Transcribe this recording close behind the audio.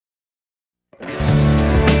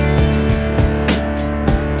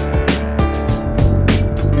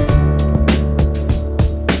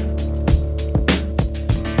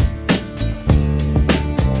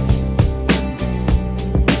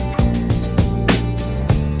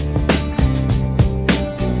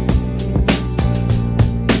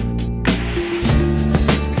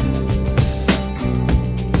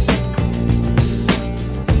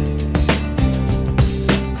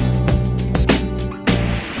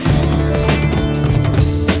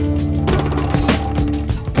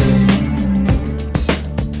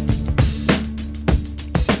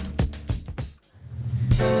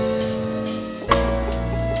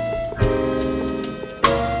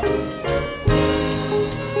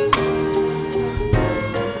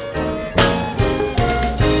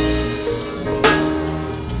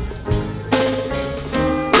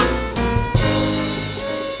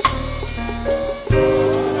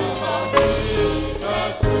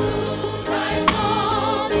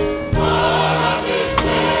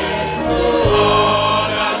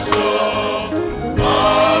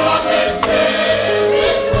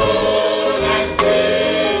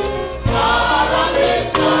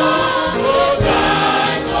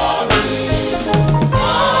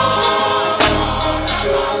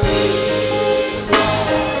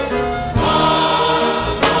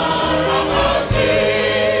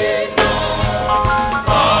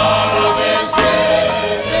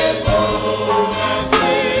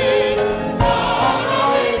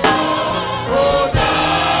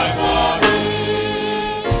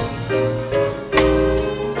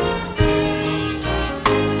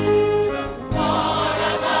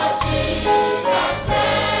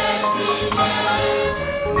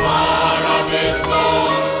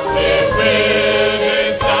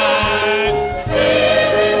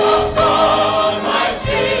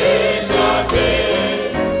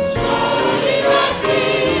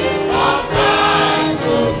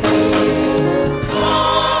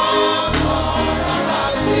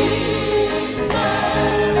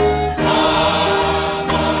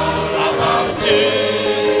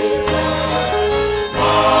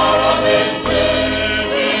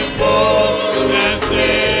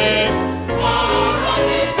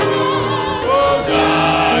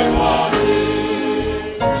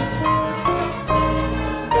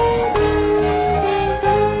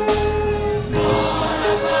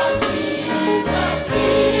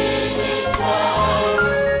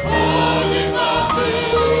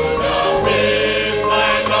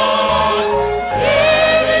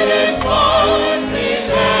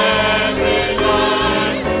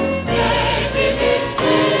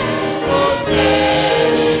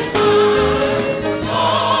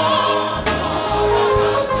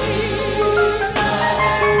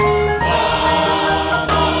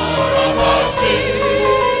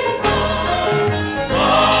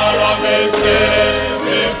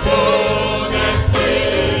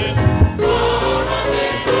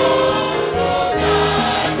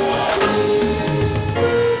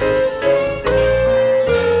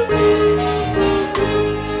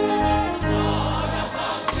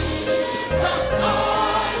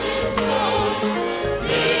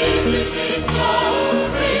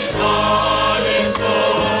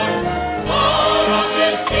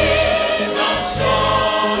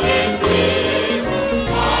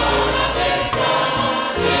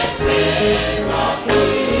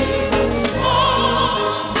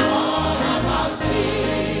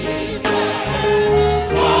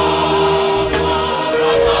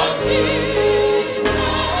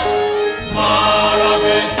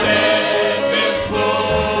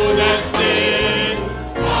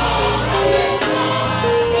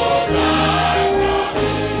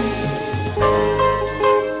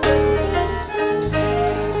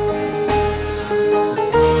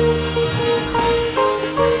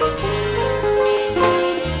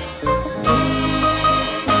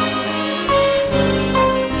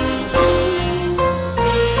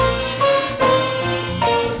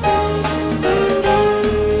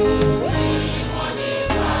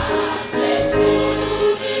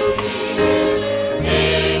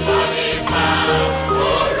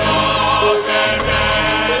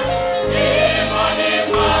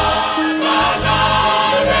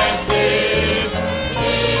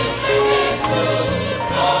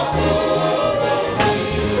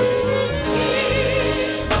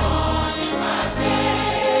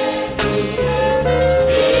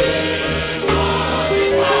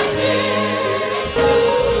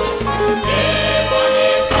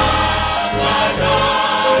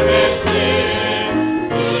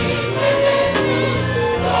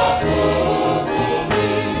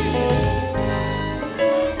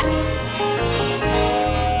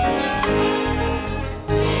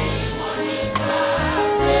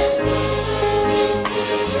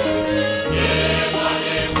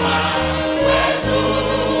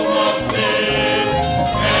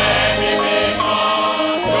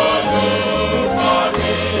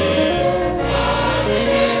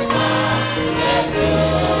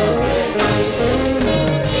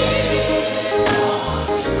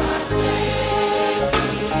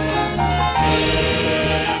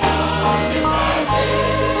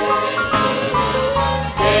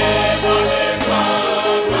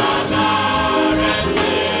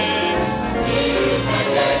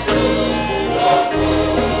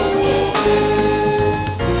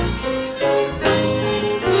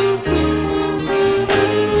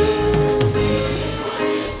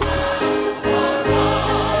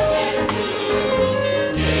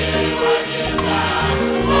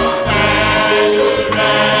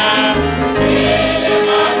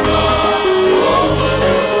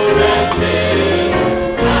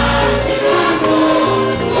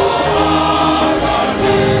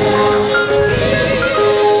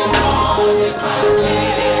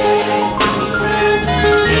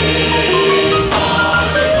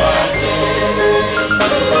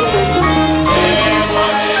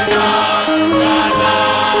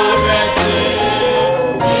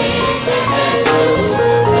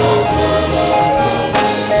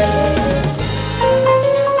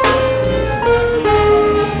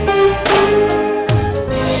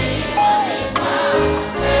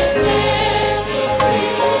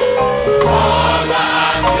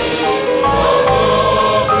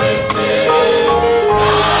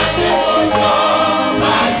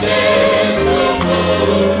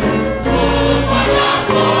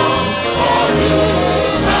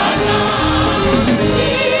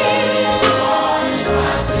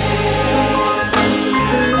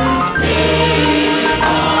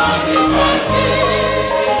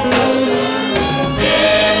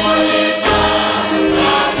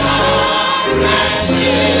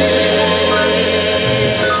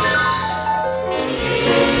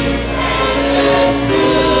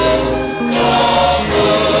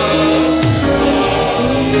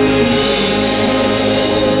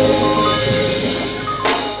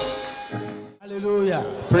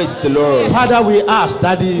Praise the Lord. Father, we ask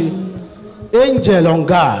that the angel on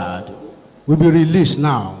guard will be released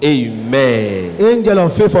now. Amen. Angel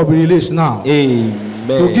of faith will be released now. Amen.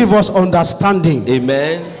 To give us understanding.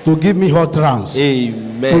 Amen. To give me utterance.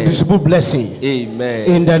 Amen. To distribute blessing. Amen.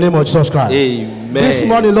 In the name of Jesus Christ. Amen. This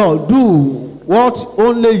morning, Lord, do what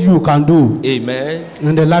only you can do. Amen.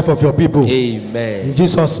 In the life of your people. Amen. In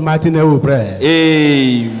Jesus' mighty name we pray.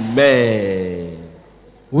 Amen.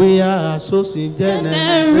 We are associate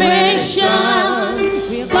generation.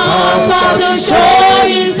 We come for to show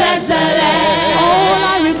His excellence. All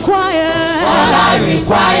I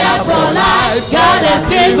require for life, God has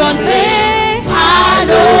given me. I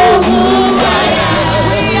know who I am.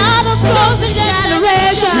 We are the chosen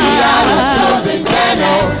generation. We are the chosen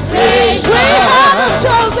generation. We are the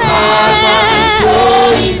chosen.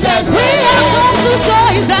 We have come to show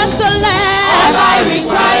His excellence. All I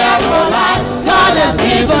require for life, God has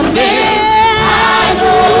given me. I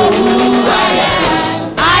know who I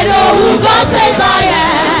am. I know who God says I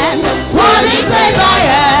am. What He says I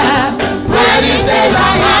am. When He says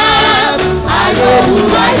I am. I know who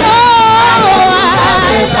I am. God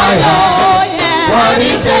says I am. What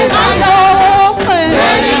He says I know.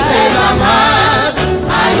 When He says I'm up,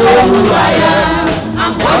 I know who I am.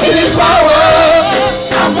 I'm walking in power.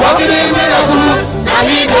 I'm walking in miracle. I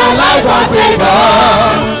need a life of favor.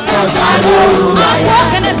 Cause I know who I am.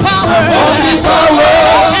 Walking in power. I'm walking in power.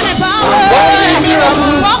 Walking in power. I'm walking in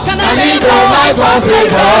miracle. I need a life of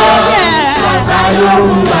favor. Cause I know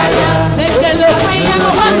who I am. Take a look at me and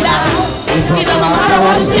wonder. It doesn't matter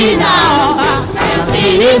what you see now. Can you see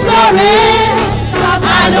His glory? Cause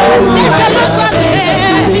I know who I am. Take a look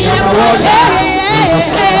at me and wonder. It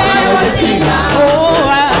doesn't matter what you see now.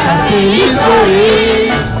 I can see His glory.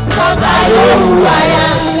 Cause I know who I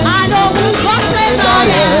am. I know who God says I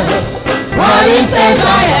am. What He says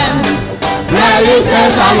I am. Where He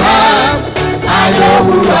says I am. I know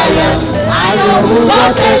who I am. I know who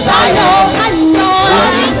God says I know. I know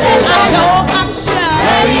what He says I know. I'm sure.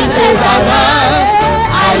 Where He says I am.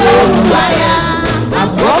 I know who I am. I'm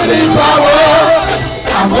walking in power.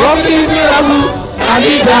 I'm walking in miracle. I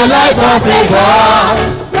need a life of favor.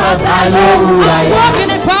 Cause I know who I am. I'm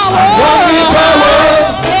walking in power. I'm walking in power.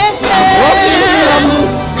 Walking in miracle.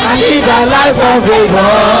 I need a life of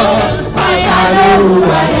favor. Cause I know who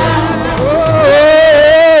I am.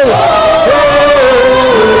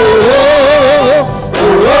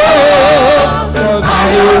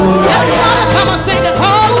 Come on, sing it.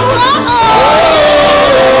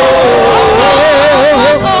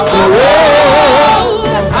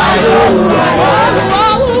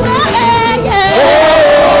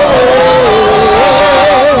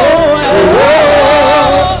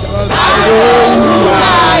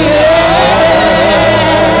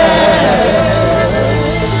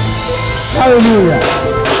 Hallelujah.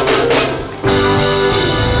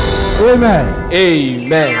 Amen.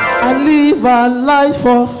 Amen. I live a life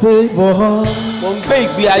of favor. Mo ń gbé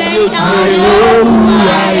ìgbé ayé ojú I rere. know who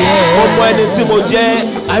I am. Mo mọ ẹni tí mo jẹ́.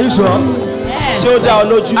 Are you sure? Ṣé ó dá ọ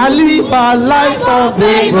lójú? I live a life of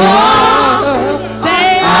favor.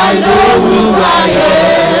 I know who I am.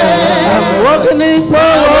 I'm walking in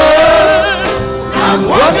power. I'm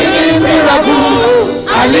walking in miracle.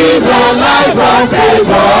 I live a life of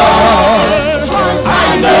favor.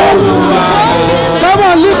 I know who I am. Come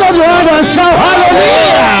on, lift up your hand and shout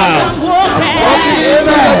hallelujah. I'm walking.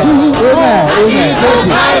 Amen. Amen. I live a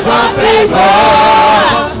life of favor.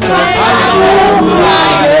 I know who I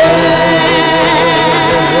am.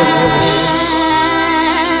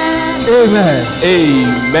 Amen.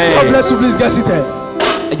 Amen. God bless you. Please get seated.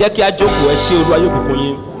 Ẹ jẹ́ kí a jókòó, ẹ ṣé Olúwa yóò bùkún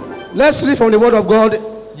yín. Let's read from the word of God.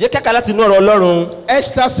 Jẹ́ kí a kà láti inú ọ̀rọ̀ Ọlọ́run.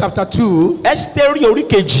 Esther chapter 2, Ẹ́sítérì orí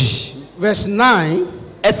kejì, verse 9,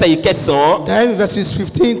 ẹsẹ̀ ìkẹsàn-án then verses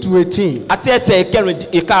 15 to 18. àti ẹsẹ̀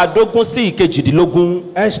ìkàdógún sí ìkejìdínlógún.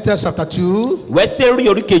 Esther chapter 2, Ẹ́sítérì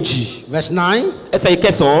orí kejì, verse 9, ẹsẹ̀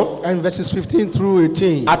ìkẹsàn-án and verses 15 through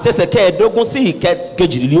 18. àti ẹsẹ̀ kẹẹ̀ẹ́dógún sí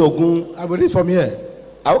ìkejìdínlógún. I will read from here.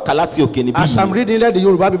 A ó kà láti òkè níbí As I'm yìí. reading, let the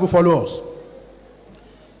Yoruba people follow us.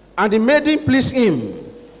 And the maiden pleased him,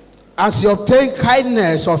 as he obtained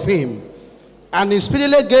kindness of him, and he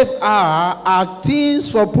speedily gave her things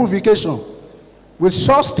for purification, with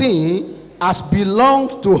such things as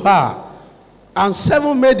belonged to her, and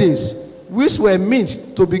 7 maidens which were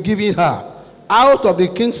meant to be given her out of the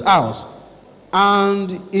king's house.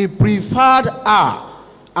 And he preferred her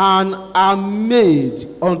and her maid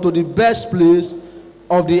unto the best place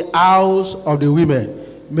of the house of the women.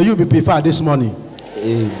 May you be preferred this morning.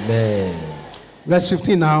 Amen. Verse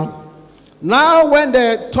 15 now. Now when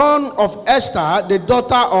the turn of Esther, the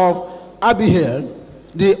daughter of Abihail,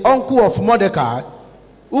 the uncle of Mordecai,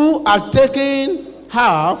 who had taken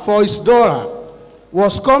her for his daughter,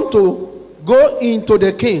 was come to go into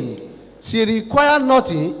the king, she required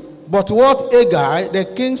nothing but what Agai, the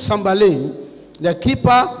king Sambalin, the keeper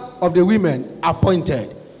of the women,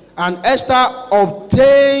 appointed. And Esther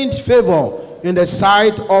obtained favor in the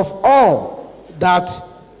sight of all that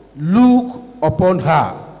look upon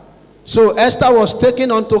her. So Esther was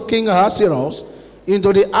taken unto King Ahasuerus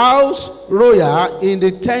into the house royal in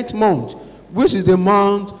the 10th month, which is the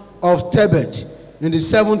month of Tebet, in the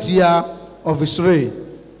 7th year of his reign.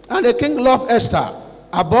 And the king loved Esther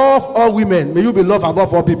above all women. May you be loved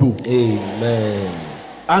above all people. Amen.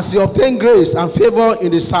 And she obtained grace and favor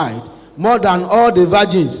in the sight more than all the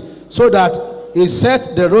virgins, so that he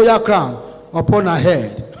set the royal crown upon her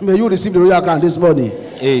head. May you receive the royal crown this morning.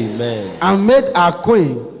 Amen. And make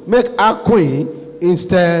her queen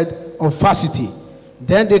instead of Vashti.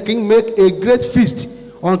 Then the king make a great feast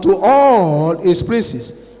unto all his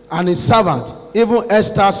princes and his servants, even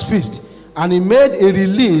Esther's feast. And he made a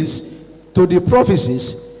release to the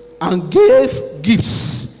prophecies and gave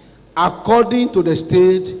gifts according to the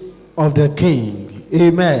state of the king.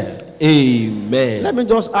 Amen. Amen. Let me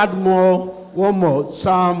just add one more.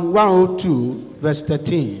 Psalm 102, verse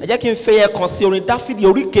 13. Ẹ jẹ́ kí n fẹ́ yẹ kan sí orin Dáfídì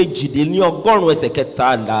orí kejìlélọ́gọ́rùn-ún ẹsẹ̀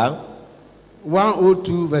kẹtàlá.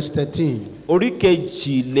 102, verse 13. Orí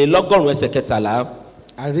kejìlélọ́gọ́rùn-ún ẹsẹ̀ kẹtàlá.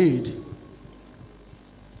 I read.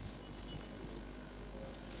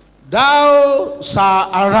 Thou shalt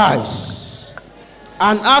arise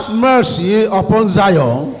and have mercy upon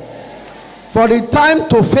Zion, for the time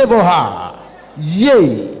to favor her,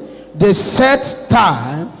 yea, the set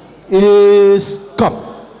time is come.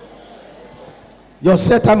 Your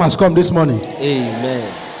set time has come this morning.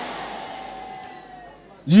 Amen.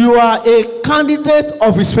 You are a candidate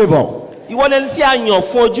of his favor. Ìwọ lẹni tí a yàn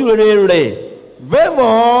fún ojú rere rẹ̀.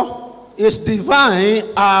 Favor is divine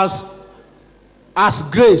as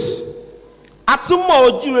grace. A tún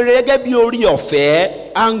mọ ojú rere gẹ́gẹ́ bí orí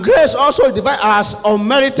ọ̀fẹ́. And grace also is divine as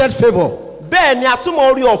unmerited favor. Bẹ́ẹ̀ ni a tún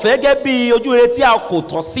mọ orí ọ̀fẹ́ gẹ́gẹ́ bí ojú rere tí a kò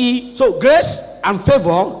tọ́ sí. So grace and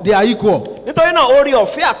favor, they are equal. Nítorí náà orí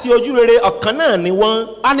ọ̀fẹ́ àti ojú rere ọ̀kan náà ni wọ́n.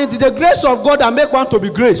 And it is the grace of God that make one to be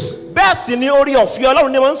grace. Bẹ́ẹ̀ sì ni orí ọ̀fẹ́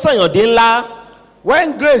Ọlọ́run ni wọ́n ń sànyàn dé ńlá.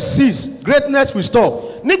 When grace cease, greatness will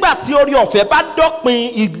stop. Nígbà tí orí ọ̀fẹ́ bá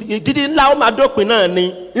dópin, ìdídí ńlá ó máa dópin náà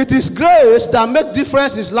ni. It is grace that make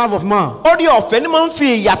difference in the life of man. Orí ọ̀fẹ́ ni máa ń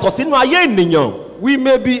fi ìyàtọ̀ sínú ayé ènìyàn. We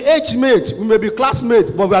may be age mate, we may be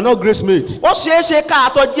classmate, but we are not grace mate. Ó ṣeé ṣe ká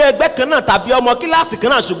àtọ́ jẹ́ ẹgbẹ́ kan náà tàbí ọmọ kíláàsì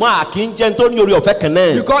kan náà ṣùgbọ́n a kì í jẹ́ nítorí orí ọ̀fẹ́ kan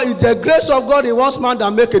náà. Because it's the grace of God in one man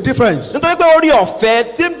that make a difference. Nítorí pé orí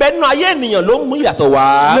ọ̀fẹ́ tí ń bẹ nínú ayé ènìyàn ló ń mú ìyàtọ̀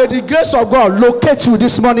wá. May the grace of God locate you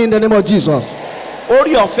this morning in the name of Jesus.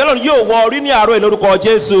 Orí ọ̀fẹ́ lọ́run yóò wọ orí ní àárọ̀ ìlórúkọ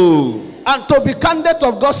Jésù. And to be candidate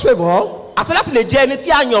of God's favor, àti láti lè jẹ́ ẹni tí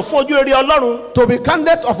a yàn fún ojú rere Ọlọ́run. to be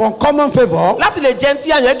candidate of uncommon favor, láti lè jẹ́ ẹni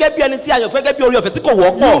tí a yàn gẹ́gẹ́ bí ẹni tí a yàn fún gẹ́gẹ́ bí orí ọ̀fẹ́ tí kò you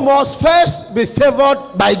wọ́pọ̀. must first be favored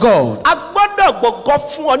by God. a gbọ́dọ̀ gbọ̀ngàn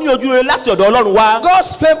fún ọ ní ojú rere láti ọ̀dọ̀ Ọlọ́run wá.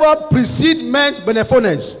 God's favor precedes men's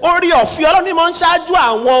benevolence. orí ọ̀fẹ́ Ọlọ́run ni máa ń ṣáájú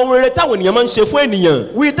àwọn ohun rere táwọn ènìyàn máa ń ṣe fún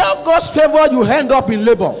ènìyàn. Without God's favor, you end up in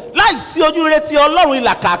labor. láìsí ojú rere tí Ọlọ́run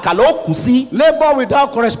ìlàkàkà ló kù sí. Labor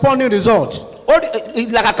without corresponding result.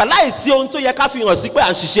 ìlàkàkà láìsí ohun tó yẹ ká fi hàn sí pé à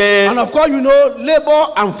ń ṣiṣẹ́. And of course, you know, labor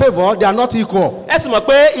and favor, they are not equal. ẹ sì mọ̀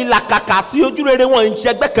pé ìlàkàkà àti ojú rere wọn ń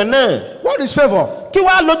ṣe ẹgbẹ́ kan náà. What is favor? kí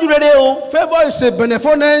wàá lójú rere o. Favor is a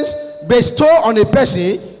benevolence bestowed on a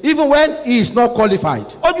person even when he is not qualified.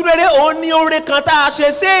 ojú rere òun ní oore kan tá a ṣe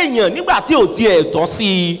séèyàn nígbà tí ò tiẹ̀ tọ́ sí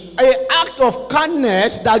i. An act of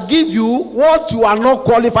kindness that give you what you are not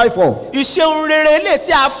qualified for. ìṣeun rere lè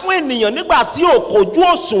tí a fún ènìyàn nígbà tí ò kojú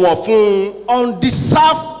òṣùwọ̀n fún un.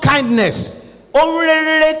 Undeserved kindness. ohun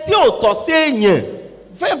rere tí ò tọ́ séèyàn.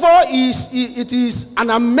 Favor is an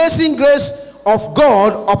amazing grace of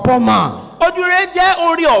God upon man. ojú rere jẹ́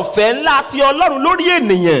oore ọ̀fẹ́ ńlá ti Ọlọ́run lórí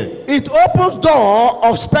ènìyàn. It opens door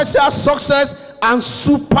of special success and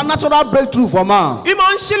supernatural breakthrough for man.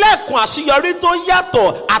 ìmọ̀ ń ṣílẹ̀kùn àṣeyọrí tó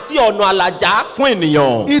yàtọ̀ àti ọ̀nà àlàjá fún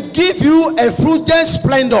ènìyàn. It gives you effulgent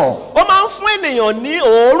splendor. ó máa ń fún ènìyàn ní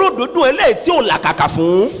òórùn dúdú eléyìí tí ò làkàkà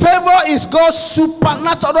fún. Favor is God's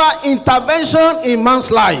supernatural intervention in man's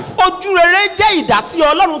life. ojú rere jẹ́ ìdásí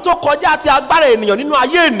Ọlọ́run tó kọjá àti agbára ènìyàn nínú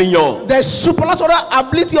ayé ènìyàn. The supernatural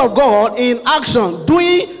ability of God in action,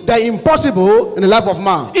 doing the impossible in the life of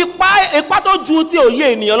man. Ipa tó ju ti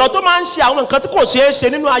òye ènìyàn lọ tó máa ń ṣe àwọn nǹkan tí kò ṣeé ṣe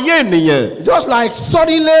nínú ayé ènìyàn. Just like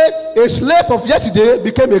suddenly a slave of yesterday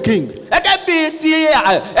became a king. Gẹ́gẹ́ bí ti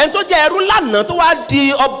ẹni tó jẹ́ ẹrú lánàá tó wá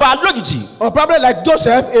di ọba lójijì. Or probably like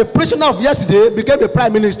Joseph, a prisoner of yesterday became a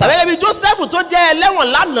prime minister. Tàbí gẹ́gẹ́ bí Joseph tó jẹ́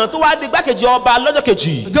ẹlẹ́wọ̀n lánàá tó wá di igbákejì ọba lọ́jọ́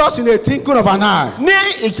kejì. Just in a twinkling of an eye. Ní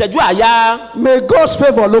ìṣẹ́jú àyà. May God's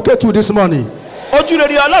favor locate you this morning. Ojú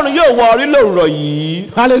rere Ọlọ́run yóò wọ orí lòrọ̀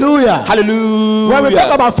yìí. Hallelujah. Hallelujah. When we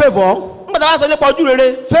talk about favor, nígbà tí a bá sọ nípa ojú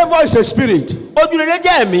rere. favor is a spirit. Ojú rere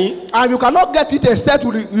jẹ́ ẹ̀mí. And you cannot get it except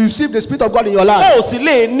you receive the spirit of God in your life. O sì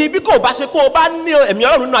lè ní bí kò bá ṣe pé o bá ní ẹ̀mí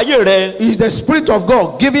Ọlọ́run nínú ayé rẹ. It is the spirit of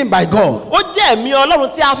God given by God. Ó jẹ́ ẹ̀mí Ọlọ́run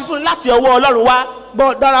tí a fi fún ni láti ọwọ́ Ọlọ́run wá.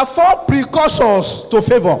 But there are 4 precursors to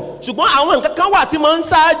favor. ṣùgbọ́n àwọn nǹkan kan wà tí máa ń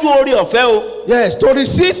ṣáájú oore ọ̀fẹ́ o. Yes, to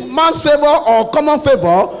receive man's favor or common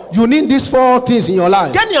favor, you need these 4 things in your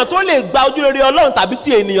life. kẹ́nìyàn tó lè gba ojú rere ọlọ́run tàbí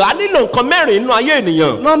ti ènìyàn á nílò nǹkan mẹ́rin nínú ayé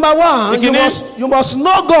ènìyàn. Number 1, you must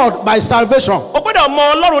know God by salvation. o gbọ́dọ̀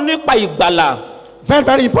mọ ọlọ́run nípa ìgbàlà. Very,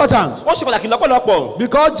 very important. ó ṣe pàtàkì lọ́pọ̀lọpọ̀.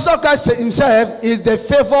 Because Jesus Christ himself is the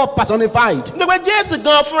favor personified. nígbà jésù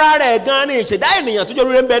gan fúnra rẹ̀ gan ni ìṣẹ̀dá ènìyàn tó jẹ́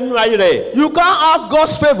orí rẹ̀ ń bẹ nínú ayé rẹ̀. You can't have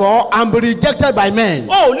God's favor and be rejected by men.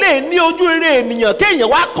 o ò lè ní ojú rere ènìyàn kéèyàn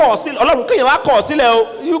wá kọ̀ sílẹ̀ ọlọ́run kéèyàn wá kọ̀ sílẹ̀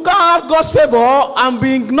o. You can't have God's favor and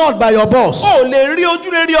be ignored by your boss. o ò lè rí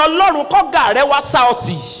ojú rere ọlọ́run kọ́gà rẹ wá sá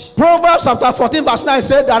ọtì. Proverbs chapter 14 verse 9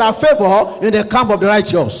 said there are favor in the camp of the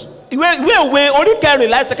righteous. ìwé òwe orí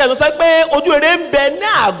kẹrìnlá ẹsẹ̀ kẹrin sọ pé ojú rere ń bẹ ní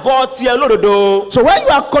àgọ́ tiẹ̀ lódodo. So when you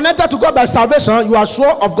are connected to God by salvation, you are sure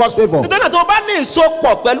of God's favor. nítorí náà tó o bá ní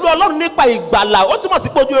ìsopọ̀ pẹ̀lú ọlọ́run nípa ìgbàlà ó túmọ̀ sí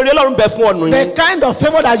pé ojú rere ọlọ́run bẹ fún ọ̀nà The yìí. kind of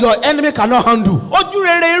favor that your enemy cannot handle. ojú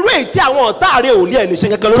rere irú èyí tí àwọn ọ̀tá rẹ̀ ò lè ẹni ṣe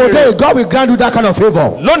kankan lórí Today, rẹ̀. God will grant you that kind of favor.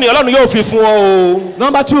 lónìí ọlọ́run yóò fi fún ọ o.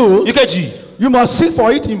 Number 2, ìkejì you must seek for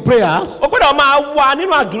it in prayer o gbọ́dọ̀ máa wà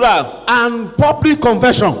nínú àdúrà and public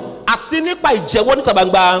confession. àti nípa ìjẹ́wọ́ níta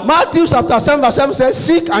gbangba. Matthew chapter 7 verse 7 says,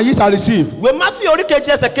 seek and ye shall receive. ìwé Mátíù orí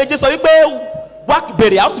keje ẹsẹ̀ keje sọ wípé wá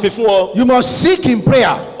béèrè a ó sì fi fún ọ. You must seek in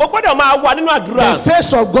prayer o gbọ́dọ̀ máa wà nínú àdúrà. the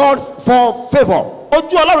face of God for favor.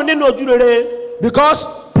 ojú ọlọ́run nínú ojú rere. Because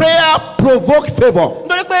prayer provokes favor.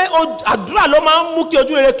 nítorí pé àdúrà ló máa ń mú kí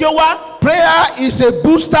ojú rere kí ó wá. Prayer is a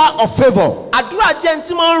booster of favor. àdúrà jẹ́ ní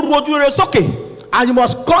tí máa ń ru ojú rere sókè. And you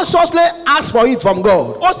must consciously ask for it from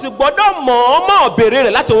God. o sì gbọ́dọ̀ mọ̀ọ́mọ̀ béèrè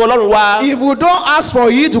rẹ̀ láti ọwọ́ ọlọ́run wá. If you don't ask for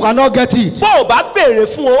it, you cannot get it. bó o bá béèrè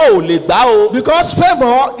fún o ò lè gbà o. Because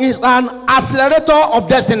favor is an accelerator of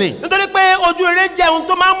destiny. nítorí pé ojú rere jẹ́ ohun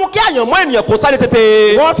tó máa ń mú kí àyànmọ́ ènìyàn kó sáré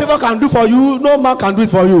tètè. What favor can do for you, no man can do it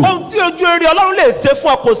for you. ohun tí ojú rere ọlọ́run lè ṣe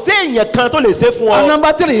fún ọ kò sí èèyàn kan tó lè ṣe fún And ọ.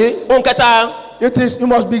 number 3, ohun kẹta it is you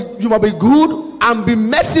must be good and be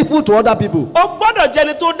merciful to other people. o gbọ́dọ̀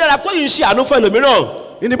jẹni tó dára tó yìí ń ṣe àánú fún ẹlòmíràn.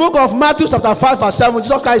 In the book of Matthew chapter 5 verse 7,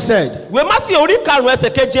 Jesus Christ said, ìwé Mátíù orí karùn-ún ẹsẹ̀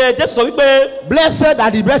keje jésù sọ wípé blessed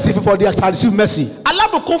are the merciful, for they shall receive mercy.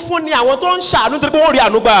 alábùkún fún ni àwọn tó ń ṣàánú torí pé wọ́n rí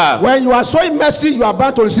àánú gbà. When you are showing mercy, you are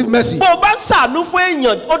bound to receive mercy. bó o bá ń ṣàánú fún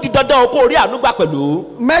èèyàn ó di dandan o kó o rí àánú gbà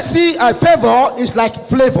pẹ̀lú. Mercy and favor is like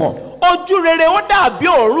flavor ojú rere ó dàbí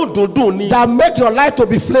òórùn dùndùn ni. that make your life to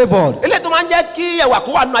be flavored. eléyìí tó máa ń jẹ́ kí ẹwà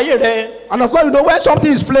kó wà nínú ayé rẹ. And of course, you know when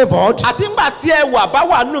something is flavored, àti ńgbà tí ẹwà bá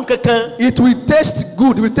wà nínú kankan it will taste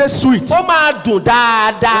good, it will taste sweet, ó máa dùn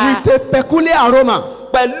dáadáa with a peculiar aroma.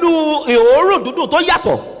 pẹ̀lú òórùn dúdùn tó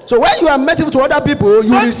yàtọ̀. So when you are merciful to other people,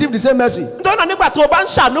 you receive the same mercy. nítorí náà nígbà tó o bá ń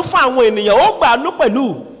ṣàánú fún àwọn ènìyàn ó gbà àánú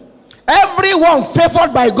pẹ̀lú. Everyone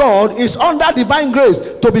favored by God is under divine grace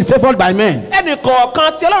to be favored by men. ẹnì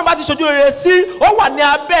kọ̀ọ̀kan tí ọlọ́run bá ti ṣojú rere sí ó wà ní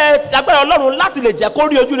abẹ́ ti agbára ọlọ́run láti lè jẹ́ kó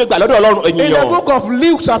rí ojú rere gbà lọ́dọ̀ ọlọ́run In the ènìyàn. book of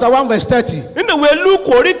Luke chapter 1 verse 30, nínú ìwé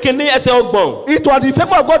Lúùkù orí kìíní ẹsẹ̀ ọgbọ̀n. it was the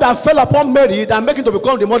favor of God that fell upon Mary that make him to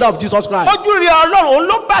become the mother of Jesus Christ. ojú rere ọlọ́run òun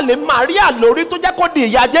ló bà lé Màríà lórí tó jẹ́ kó di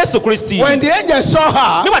ìyá Jésù Kristi. When the angel saw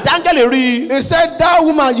her, nígbà tí áńgẹ́lì rí i he said, that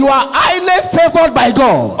woman, you are highly favored by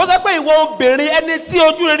God. ó sọ pé ìwọ obìnrin ẹni tí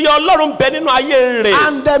ojú rere ọlọ́run bẹ nínú ayé rẹ̀.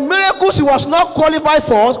 And the miracle she was not qualified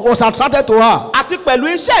for was attracted to her. àti pẹ̀lú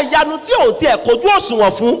iṣẹ́ ìyanu tí òun tiẹ̀ kojú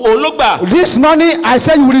òṣùwọ̀n fún òun ló gbà. This morning, I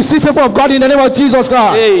said you will receive favor of God in the name of Jesus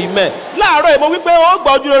Christ. amen. láàárọ̀ ìmọ̀ wípé ó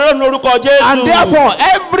gba ojú rere lọ́run lórúkọ Jésù. And therefore,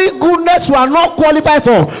 every goodness you are not qualified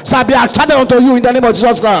for shall be attracted unto you in the name of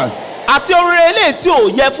Jesus Christ. àti orin eléyìí tí ò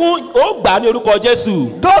yẹ fún ó gbà ní orúkọ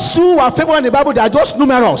Jésù. Those who are favored in the Bible, they are just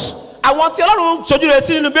numerous. àwọn tí ọlọ́run ṣojú rere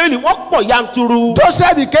sí nínú bíbélì wọ́n pọ̀ yanturu.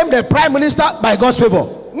 Joseph became the prime minister by God's favor.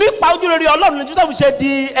 nípa ojú rere ọlọ́run ni Joseph ṣe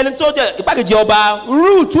di ẹni tó jẹ igbákejì ọba.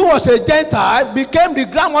 Ruth, who was a Gentile, became the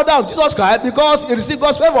grandmother of Jesus Christ because he received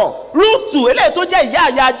God's favor. Rúùtù eléyìí tó jẹ́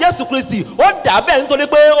ìyá ìyá Jésù Kristi ó dà bẹ́ẹ̀ nítorí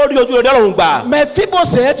pé ó rí ojú rere ọlọ́run gbà.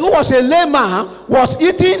 Mephibosheth, who was a layman, was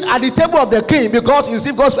eating at the table of the king because he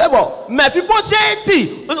received God's favor.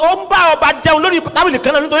 Mẹ̀fíbóṣẹ́ẹ̀tì ó ń bá ọba jẹun lórí tábìlì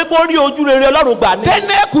kan náà nítorí pé ó rí ojú rere ọlọ́run gbà ni.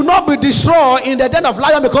 Daniel could not be destroyed in the den of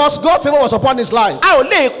lions because God's favor was upon his life. a ò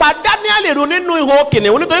lè pa Daniel run nínú ihò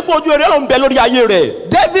kìnìún nítorí pé ojú rere ọlọ́run bẹ lórí ayé rẹ̀.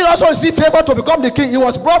 David also received favor to become the king. He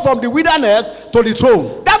was brought from the wilderness to the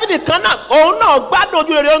throne. Dávidi kan náà òun náà gbádùn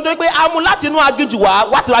ojú rere ọlọ́run nítorí pé a mú láti inú aginjù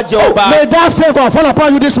wá tí wàá jẹ ọba. May that favor fall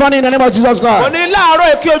upon you this morning in the name of Jesus Christ. òní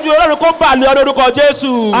láàárọ̀ èkí ojú ọlọ́run kó bà lé ọdún orúkọ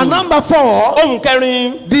Jésù. And number 4, ohun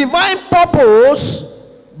kẹrin. divine purpose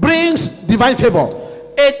brings divine favor.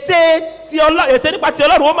 ète nípa ti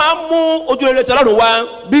ọlọ́run ó máa ń mú ojú rere ti ọlọ́run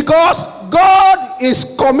wá. Because God is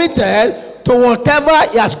committed to whatever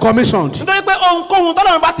he has commissioned. nítorí pé ohunkóhun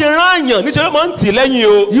tọ́lọ́run bá ti rán àyàn níṣẹ́ ló máa ń tì lẹ́yìn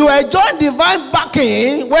o. You enjoy divine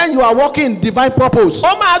backing when you are working in divine purpose.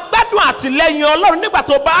 ó máa gbádùn àtìlẹ́yìn ọlọ́run nígbà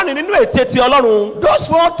tó bá rìn nínú ète ti ọlọ́run. Those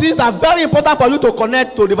 4 things are very important for you to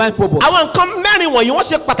connect to divine purpose. àwọn nǹkan mẹ́rin wọ̀nyí wọ́n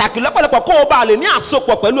ṣe pàtàkì lọ́pọ̀lọpọ̀ kó o bá lè ní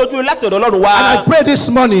àsopọ̀ pẹ̀lú ojú láti ọ̀dọ̀ ọlọ́run wá. And I pray this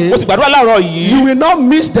morning, mo sì gbàdúrà láàárọ̀ yìí. you will not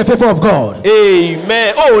miss the favor of God.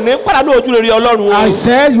 amen. o ò ní pàdánù ojú rere ọlọ́run o. I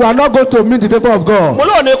said you are not going to miss the favor of God. mo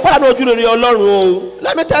lóò ní pàdánù ojú rere ọlọ́run o.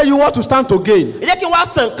 Let me tell you what to stand to gain. ẹ jẹ́ kí n wá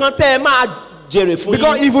sàn kan tẹ́ ẹ máa jèrè fún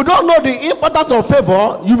Because yín. if you don't know the importance of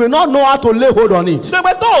favor, you may not know how to lay hold on it. nítorí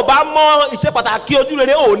pé tó o bá mọ ìṣe pàtàkì ojú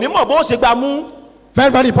rere o ò ní mọ̀ bó ṣe gbà mú. Very,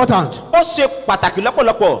 very important. ó ṣe pàtàkì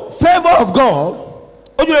lọ́pọ̀lọpọ̀. Favor of God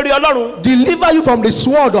ojú rere ọlọ́run deliver you from the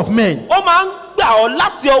sword of men. ó máa ń gbà ọ́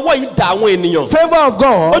láti ọwọ́ idà àwọn ènìyàn. Favor of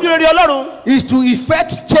God ojú rere ọlọ́run is to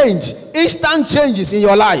effect change, instant changes in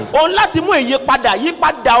your life. òun láti mú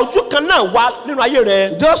ìyípadà ojú kan náà wá nínú ayé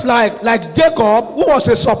rẹ. Just like Jacob, who was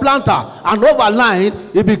a supplanter, and overnight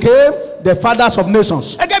he became the fathers of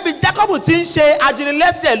nations. gẹ́gẹ́ bí Jacob ti ń ṣe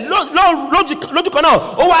ajínilẹ́sẹ̀ lójú kan náà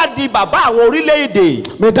ó wá di bàbá àwọn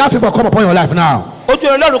orílẹ̀-èdè. May that favor come upon your life now. ojú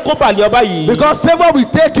rere ọlọ́run kó balẹ̀ ọba yìí. Because favor will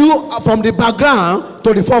take you from the background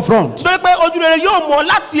to the forefront. nítorí pé ojú rere yóò mọ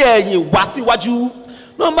láti ẹ̀yìn wá síwájú.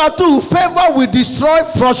 Number 2, favor will destroy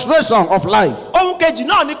frustration of life. ohun kejì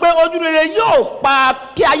náà ni pé ojú rere yóò pa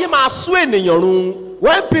kí ayé máa sú ènìyàn run.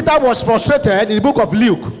 When Peter was frustrated in the book of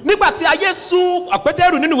Luke, nígbà tí ayé sú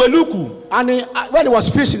Pétérù nínú ìwé Lúùkù. and when he was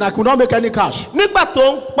fishing, I could not make any catch. nígbà tó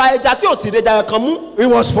ń pa ẹja tí ò sì rejà kan mú. He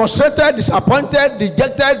was frustrated, disappointed,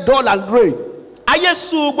 dejected, dull, and drained. ayé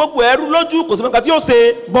sú gbogbo ẹrú lójú kò sí nǹkan tí yóò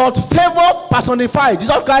ṣe. But favor personified,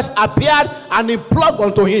 Jesus Christ appeared and he plugged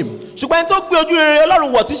unto him. ṣùgbọ́n ẹni tó gbé ojú rere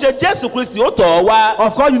ọlọ́run wọ̀ tí í ṣe Jésù Kristi ó tọ̀ ọ́ wá.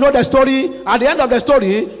 Of course, you know the story. At the end of the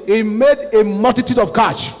story, he made a multitude of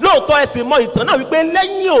catch. lóòótọ́ ẹ sì mọ ìtàn náà wípé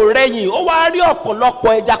lẹ́yìn òrẹ́yìn ó wá rí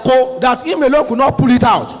ọ̀pọ̀lọpọ̀ ẹja kó. That him alone could not pull it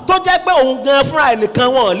out. tó jẹ́ pé òun gan fúnra ẹnìkan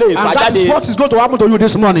wọn lè fà And that is jáde. what is going to happen to you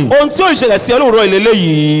this morning. ohun tí ó ìṣẹ̀lẹ̀ sí olóòrọ̀ ìlélẹ́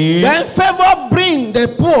yìí. Then favor bring the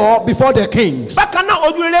poor before the kings. bákan náà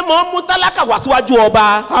ojú rere máa ń mú tálákà wá síwájú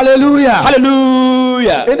ọba. Hallelujah.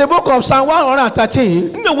 hallelujah. In the book of Psalm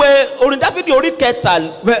 113, nínú ìwé orin Dáfídì orí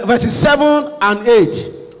verses 7 and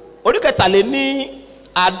 8. orí kẹtàlé ní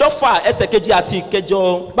àádọ́fà ẹsẹ̀ kejì àti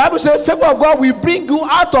ìkẹjọ. Bible says, favor of God will bring you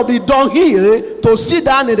out of the dunghill to sit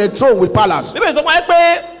down in the throne with palace. bíbélì sọ fún wa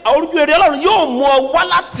pé ojú rere ọlọ́run yóò mú ọ wá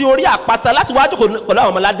láti orí àpáta láti wá jókòó pẹ̀lú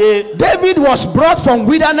àwọn ọmọládé. David was brought from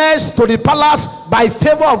wilderness to the palace by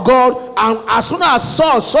favor of God, and as soon as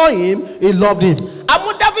Saul saw him, he loved him. a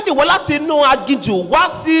mú Dáfídì wá láti inú aginjù wá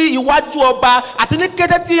sí iwájú ọba àti ní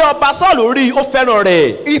kété tí ọba Sọ́ọ̀lù rí ó fẹ́ràn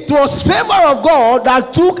rẹ̀. It was favor of God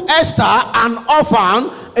that took Esther, an orphan,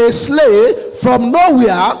 a slave, from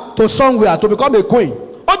nowhere to somewhere to become a queen.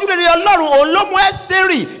 ojú rere ọlọ́run òun ló mú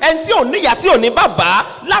Ẹ́sítérì ẹni tí ò níyà tí ò ní bàbá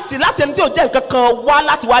láti ẹni tí ò jẹ́ nǹkan kan wá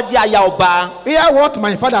láti wá jẹ́ aya ọba. Hear what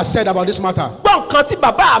my father said about this matter. gbọ́ nǹkan tí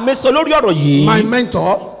bàbá mi sọ lórí ọ̀rọ̀ yìí. My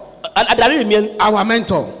mentor, adarí mi our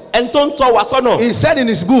mentor, ẹni tó ń tọ́ wa sọ́nà. he said in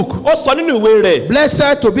his book, ó sọ nínú ìwé rẹ̀.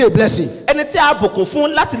 blessed to be a blessing. ẹni tí a bùkún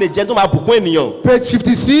fún láti lè jẹ́ tó máa bùkún ènìyàn. Page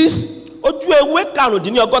 56, ojú ewé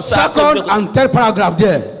karùndínlọ́gọ́ta. second and third paragraph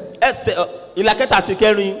there. ẹsẹ̀ ìlà kẹta àti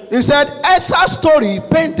kẹrin. He said Esther's story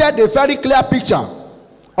painted a very clear picture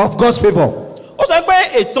of God's favor. ó sọ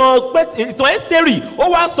pé ìtàn Ẹ́sítérì ó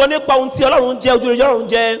wá sọ nípa ohun tí ọlọ́run jẹ́ ojú rere ọlọ́run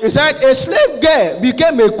jẹ́. He said a slave girl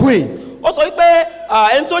became a queen. ó sọ pé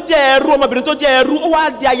ẹni tó jẹ́ ẹrú ọmọbìnrin tó jẹ́ ẹrú ó wá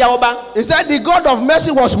di aya ọba. He said the God of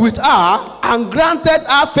mercy was with her and granted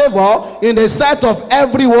her favor in the sight of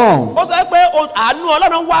everyone. ó sọ pé àánú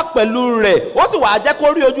ọlọ́run wà pẹ̀lú rẹ̀ ó sì wàá jẹ́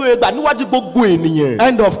kó rí ojú rere gbà níwájú gbogbo ènìyàn.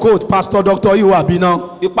 End of quote. Pastor Dr. Iwo Abina.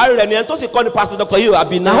 ìparí rẹ̀ nìyẹn tó sì kọ́ ni Pastor Dr. Iwo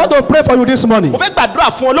Abina. I want to pray for you this morning. mo fẹ́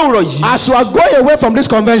gbàdúrà fún olóòrọ̀ yìí. As you are going away from this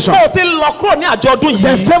convention, bó o ti lọ kúrò ní àjọ ọdún the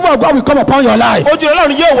yìí. favor of God will come upon your life. ojú rere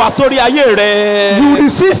ọlọ́run yóò wá sórí ayé rẹ̀. You will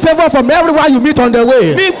receive favor from everyone you meet on the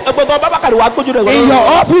way. ní gbogbo bábàkàrẹ̀ wàá gbójú rẹ̀ In your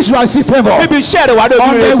office, you will receive favor. níbi iṣẹ́ rẹ̀ wàá rí ojú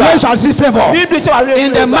On rere the gbà. way, you shall receive favor. níbi iṣẹ́ wàá rí ojú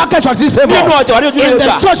In rere the gbà. market, you shall receive favor. nínú ọjà wàá rí ojú In rere the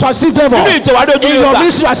gbà. church, you shall receive favor. nínú ìjọ wàá rí ojú In rere your gbà.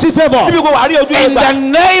 ministry, you shall receive favor. níbi gbogbo wàá rí ojú rere In gbà. the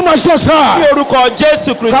name of Jesus ní Christ. orúkọ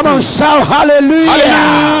Jésù Kristi. Come on, shout hallelujah.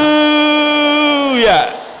 Hallelujah.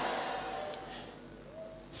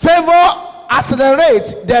 Favor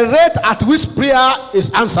accelerates the rate at which prayer is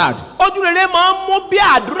answered. ojú rere máa ń mú bí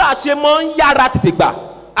àdúrà ṣe máa ń yára tètè gbà.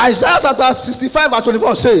 Isaiah chapter 65 verse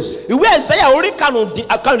 24 says, ìwé Àìsáyà orí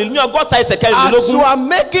karùndínlọ́gọ́ta ẹsẹ̀ as you kẹrìndínlógún. are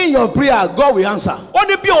making your prayer, God will answer. ó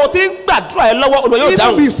ní bí o ti ń gbàdúrà ẹ lọ́wọ́ Olúwa yóò Even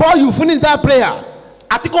dáhùn. before you finish that prayer,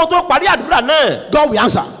 àti kí wọ́n tó parí àdúrà náà God will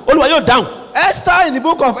answer. Olúwa yóò dáhùn. Esther in the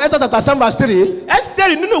book of Esther chapter 7 verse 3,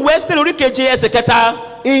 Ẹ́sítérì nínú ìwé Ẹ́sítérì orí keje ẹsẹ̀ kẹta.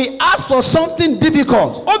 he asked for something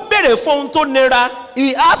difficult. Ó béèrè fún ohun tó nira.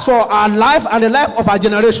 He asked for our life and the life of our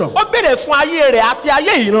generation. Ó béèrè fún ayé rẹ̀ àti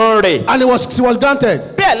ayé ìran rẹ̀. And she was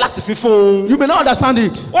granted. Bẹ́ẹ̀ láti fi fún un. You may not understand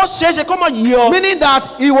it. Ó ṣeéṣe kó mọ̀ yí ọ. Meaning that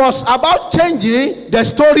he was about changing the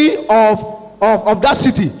story of that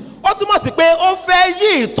city. Ó túmọ̀ sí pé ó fẹ́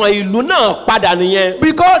yí ìtàn ìlú náà padà nìyẹn.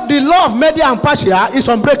 Because the law of Media and Persia is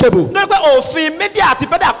unbreakable. Nítorí pé òfin Mídíà àti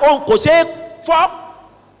Pẹ́dà kò ṣeé fọ́.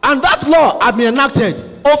 And that law had been enacted.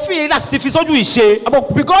 Òfin láti ti fi sójú ìṣe.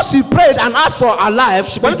 But because he prayed and asked for her life,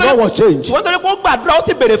 his law was changed. Ṣùgbọ́n nítorí pé ó gbàdúrà ó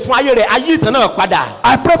sì béèrè fún ayé rẹ̀, ayé ìtàn náà padà.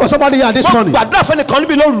 I pray for somebody here this Wọ́n morning. gbàdúrà fún ẹnìkan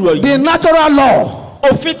níbi lóru yìí. The natural law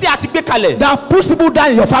Òfin tí a ti gbé kalẹ̀. that puts people down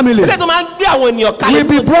in your family Ilé tó máa ń gbé àwọn ènìyàn kalẹ̀. will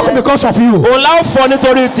be broken because of you. Òun la ó fọ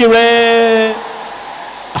nítorí tirẹ̀.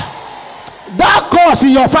 That cause in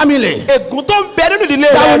your family Ègún tó ń bẹ nínú ìdílé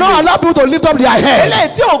that will rẹ̀ not ni. allow people to lift up their head.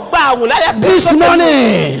 Eléyìí tí ò gba àwọn láyé àti This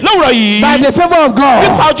morning, lówùrọ̀ yìí. by the favor of Nípa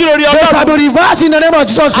God, ojú rere they shall Ọlọ́run. be reversed in the name of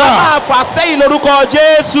Jesus A Christ. máa fà sẹ́yìn lórúkọ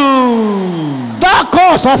Jésù. That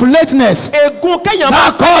cause of lateness, Ègún kéèyàn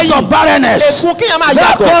máa that cause of barrenness, Ègún kéèyàn máa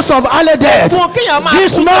that yàgò. cause of early death, Ègún kéèyàn máa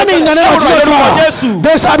this kú morning in the name of lórúkọ Jesus Christ, Jésù.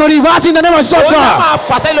 they shall be reversed in the name of Jesus Òun náà Christ. máa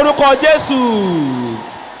fà sẹ́yìn lórúkọ Jésù.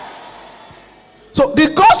 So the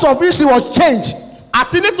cause of this was changed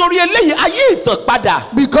Àti nítorí eléyìí ayé ìtàn padà.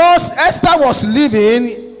 because Esther was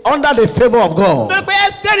living under the favor of God. Nítorí pé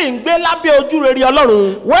Ẹ́sítérì ń gbé lábẹ́ ojú rere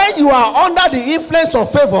Ọlọ́run. When you are under the influence of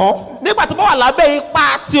favor Nígbà tó bá wà lábẹ́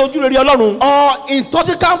ipa ti ojú rere Ọlọ́run. or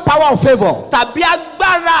intoxicant power of favor, Tàbí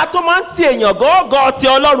agbára tó máa ń ti èèyàn gọ́gọ́ ti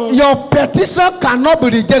Ọlọ́run. your petition cannot be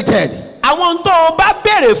rejected. Àwọn ohun tó o bá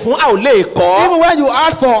béèrè fún a ò lè kọ́. Even when you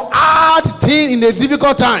ask for hard thing in a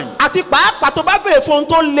difficult time. Àti pàápàá tó bá béèrè fún ohun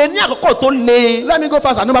tó le ní àkókò tó le. Let me go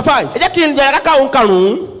fast. Number 5. Ẹ jẹ́ kí n jẹ káká ohun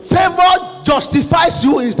karùn-ún. Favor justifies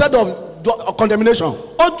you instead of condemnation.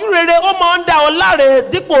 Ojú rere ó máa ń dá ọ láre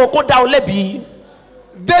dípò kó dá ọ lẹ́bi.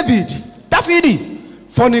 David Dáfídì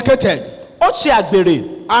fornicated ó ṣe àgbèrè.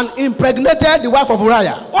 and impregnated the wife of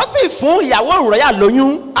Uriah. Ó sì fún ìyàwó Ùráyà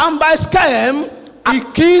lóyún. And by Skem, he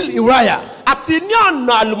killed Uriah. Àti ní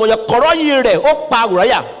ọ̀nà àlùmọ̀yọ̀kọ̀rọ̀ yìí rẹ̀ ó pa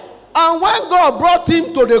Ùráyà. And when God brought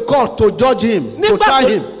him to the court to judge him, to try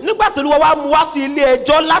him, Nígbà tó Olúwa wá mú wá sí ilé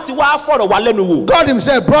ẹjọ́ láti wá fọ̀rọ̀ wá lẹ́nu wò. God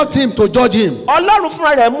himself brought him to judge him. Ọlọ́run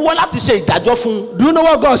fúnra rẹ̀ mú wá láti ṣe ìdájọ́ fún un. Do you know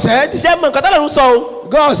what God said? Jẹ́ mọ̀ nǹkan tọ́lọ́run sọ o.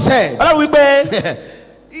 God said, Ọlọ́run wípé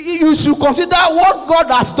you should consider what God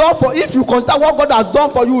has done for. If you consider what God has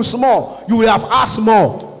done for you small, you will have asked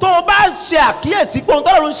more. tó o bá ṣe àkíyèsí pé ohun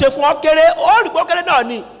tọ́lọ́run ṣe fún ọ kéré ó rí pé ó kéré náà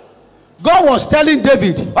ni. God was telling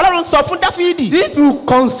David, Ọlọ́run sọ fún Dáfídì. if you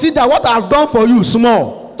consider what I've done for you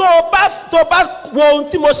small, tó o bá wo ohun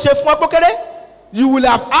tí mo ṣe fún ọ pé ó kéré. you will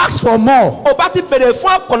have asked for more. o bá ti bèrè fún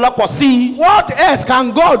ọ̀pọ̀lọpọ̀ sí i. What else can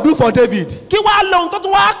God do for David? kí wàá lóhun tó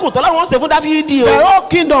tún wá kù tọ́lọ́run ṣe fún Dáfídì The o. whole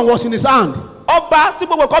kingdom was in his hand. ọba tí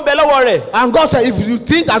gbogbo kan bẹ lọ́wọ́ rẹ̀. And God said, if you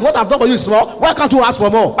think that what I've done for you is small, why can't you ask for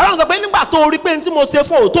more? Ọlọ́run sọ pé nígbà tó rí pé ní tí mo ṣe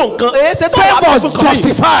fún òótọ́ nǹkan èé ṣe tó wà Favor fún kan mi.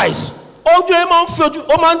 justifies. ojú ẹ máa ń fi ojú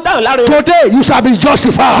ó máa ń dáhùn láre. Today you shall be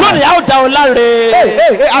justified. lónìí a ó dáhùn láre.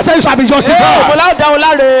 Hey, I said you shall be mo justified. lá ó dáhùn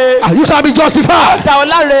láre. You shall be justified. dáhùn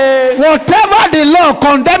láre. Whatever the law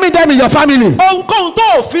condemning them in your family, ohunkóhun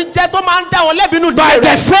tó òfin jẹ́ tó máa ń dá wọn lẹ́bi inú by ìdílé the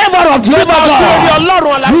rẹ̀. favor of nípa Jehovah ojú rere God,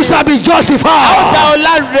 Ọlọ́run ọ̀la you shall be justified. dáhùn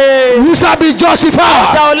láre. You shall be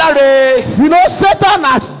justified. dáhùn láre. You know, Satan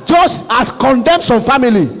has condemned some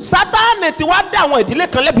family Sátánì ti wá dá àwọn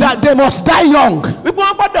ìdílé kan lẹ́bi. that they must die young. wípé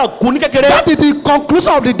wọ́n gbọ́dọ̀ kú ní kékeré. That is the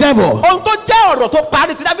conclusion of the devil. ohun tó jẹ́ ọ̀rọ̀ tó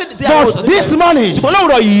parí ti Dáfídì ti àwọn But this morning, ṣùgbọ́n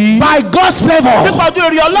lówùrọ̀ yìí. by God's favor, nípa ojú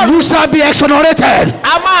rere Ọlọ́run. you shall be exonerated.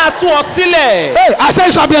 a máa tú ọ sílẹ̀. Hey, I say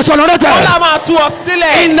you shall be Ọlá exonerated. máa tú ọ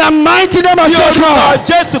sílẹ̀. In the mighty name of Ní Jesus orúkọ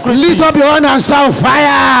Christ, Jésù Kristi. lift up your hand and sound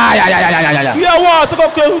fire. Bí ọwọ́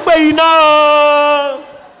ọ̀sọ́kọ̀kọ̀ wípé iná.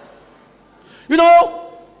 You know,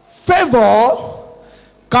 favor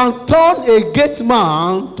can turn a gate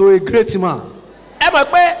man to a great man. Ẹ mọ̀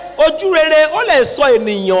pé ojú rere ó lè sọ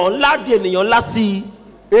ènìyàn ńlá di ènìyàn ńlá sí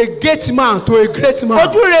i. A gate man to a great man.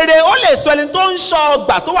 Ojú rere ó lè sọ ẹni tó ń ṣọ́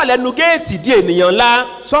ọgbà tó wà lẹ́nu géètì di ènìyàn ńlá.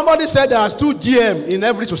 Somebody said there are 2 GM in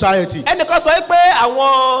every society. Ẹnìkan sọ pé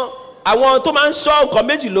àwọn tó máa ń ṣọ́ nǹkan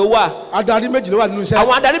méjì ló wà. Adarí méjì ló wà nínú iṣẹ́.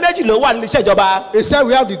 Àwọn adarí méjì ló wà nínú iṣẹ́ ìjọba. He said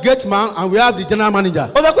we have the gate man and we have the general manager.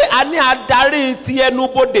 Ó sọ pé a ní adarí ti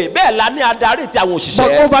ẹnubodè bẹ́ẹ̀ la ní adarí ti àwọn But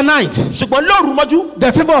òṣìṣẹ́. overnight, Ṣùgbọ́n lóru mọ́jú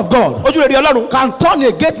the favor of God ojú rere Ọlọ́run can turn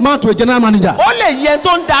a gate man to a general manager. ó lè yẹ ẹni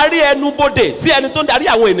tó ń darí ẹnubodè sí ẹni tó ń darí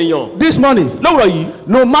àwọn ènìyàn. This morning, Lówùrọ̀ yìí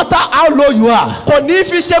no matter how low you are, kò ní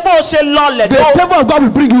fi ṣe bó ṣe lọlẹ̀ the tó. favor of God will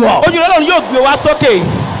bring you up. Ojú rere Ọlọ́run yóò gbé wa sókè.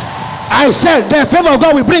 I said the favor of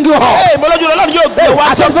God will bring you up. Ee mo lójú Ọlọ́run yóò gbé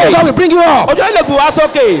wá I said the favor of God sókè. will bring you up. Ojú ilé gbé wá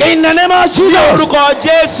sókè. In the name of Ní Jesus. orúkọ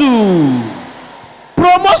Jésù.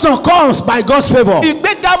 Promotion comes by God's favor.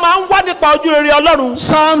 Ìgbéga máa ń wá nípa ojú rere Ọlọ́run.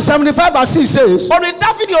 Psalm 75:6 says, Orin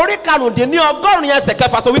Dáfídì orí karùndínlọ́gọ́rin ẹsẹ̀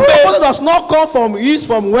kẹfà sọ wípé promotion does not come from east,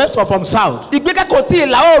 from west, or from south. ìgbéga kò tí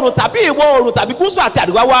ìlà oòrùn tàbí ìwọ̀ oòrùn tàbí gúúsù àti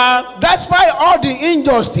àríwá wá. Despite all the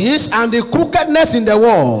injustice and the crookedness in the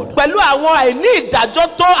world, Pẹ̀lú àwọn àìní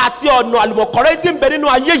ìdájọ́ tó àti ọ̀nà àlùmọ̀kọ́rẹ́ tí ń bẹ nínú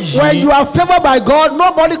ayé when yìí. you are favored by God,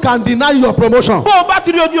 nobody can deny your promotion. Bó o bá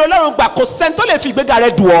ti rí ojú Ọlọ́run gbà kò sẹ́ni tó lè fi ìgbéga rẹ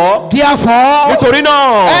dùn ọ́. Therefore, Nítorí náà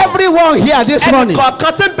everyone here this morning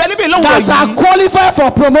ẹnìkọ̀ọ̀kan tí ń bẹ níbi ìlówó that are yìí qualified for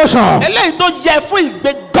promotion, eléyìí tó yẹ fún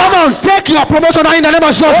ìgbéga. come on, take your promotion now in the name of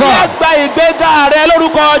Ó Jesus. yẹ gba ìgbéga rẹ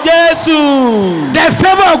lórúkọ Jésù. The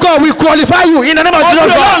favor of God will qualify you in the name of Ojú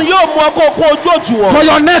Jesus Ọlọ́run yóò mú ọkọ̀ òkú ojú òjùwọ̀n. for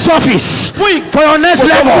your next office, Fún for your next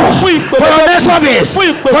level, for your next office,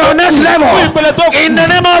 Fún ìpele for your next tó kù. level, Fún ìpele tó kù. in the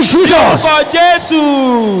name of Jesus. Orúkọ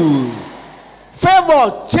Jésù.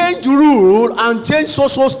 Favor change rule and change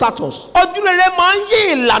social status. Ojú rere máa ń yí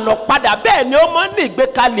ìlànà padà bẹ́ẹ̀ ni ó máa ń ní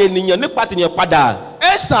ìgbékalẹ̀ ènìyàn nípa tìyàn padà.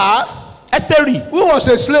 Esther, Ẹ́sítérì who was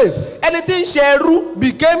a slave, ẹni tí ń ṣe ẹrú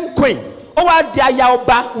became queen ó wá di aya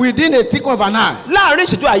ọba within a tick of an eye. láàrin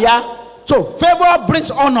ìṣẹ́jú àyá. So favor brings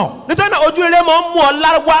honor, Nítorí náà ojú rere máa ń mú ọ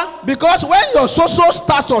lára. because when your social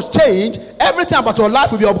status change, everything about your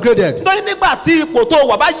life will be upgraded. Nítorí nígbà tí ipò tó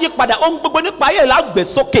wà bá yí padà ohun gbogbo nípa ayé la gbé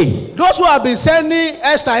sókè. Those who have been sending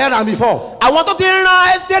Esther here and before, Àwọn tó ti ń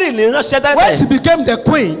rán Ẹ́sítérì ní ránṣẹ́ when she tẹ́tẹ́ became the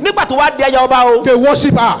queen, nígbà tó wá di aya ọba o they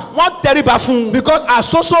worship her wọ́n tẹríba fún un. because her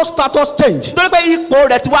social status changed. Nítorí pé ipò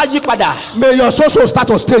rẹ̀ ti wá yí padà. May your social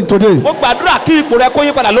status change today. Mo gbàdúrà kí ipò rẹ̀ kó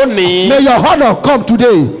yí padà lónìí. May your honor come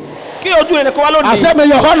today. Kí ojú rẹ̀ kó wá I lónìí. said, may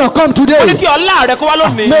your honor come Mo ní today. kí ọlá rẹ̀ kó wá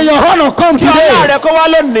lónìí. May your honor come Kí ọlá today. rẹ̀ kó wá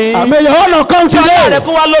lónìí. May your honor come Kí ọlá rẹ̀ today.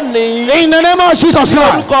 kó wá lónìí. In the name of Jesus,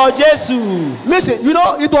 Lord. Orúkọ Jésù. Listen, you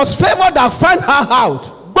know, it was favor that found her out.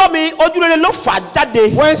 Gbọ́ mi, ojú rere ló fà á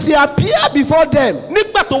jáde. When she appeared before them,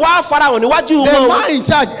 Nígbà tó wá farahàn níwájú the wọn. man in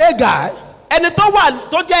charge, a guy, Ẹni tó wà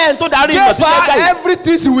tó jẹ́ ẹni tó darí gave ìmọ̀sílẹ̀ her gáyì.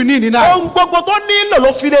 everything she will need in her. Ohun gbogbo tó nílò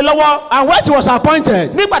ló fi lé lọ́wọ́. And when she was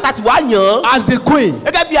appointed Nígbà tá a ti wá yàn án. as the queen,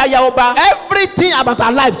 Gẹ́gẹ́ bí aya ọba. everything about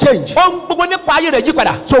her life changed. Ohun gbogbo nípa ayé rẹ̀ yí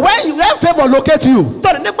padà. So when favor locate you,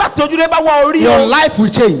 Tọ́ni nígbà tí ojú rere bá wá orí your o. life will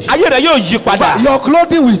change. Ayé rẹ̀ yóò yí padà. Your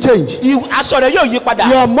clothing will change. Aṣọ rẹ̀ yóò yí padà.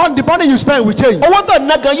 Your money, the money you spend will change. Owó tó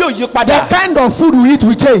ná gan yóò yí The padà. kind of food you eat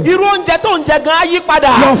will change. Irú oúnjẹ tó ń jẹ gan á yí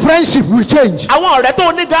padà. Your friendship will change. Àwọn ọ̀rẹ́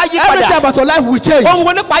tó ní gan á yí Everything padà. about your life will change. Ohun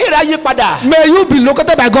wo nípa ayé rẹ̀ á yí padà. May you be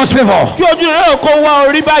located by God's favor. Kí ojú rere kó wá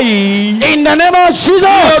orí báyìí. In the name of Ní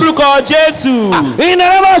Jesus. orúkọ Jésù. In the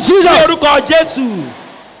name of Ní Jesus. orúkọ Jésù.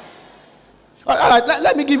 All right,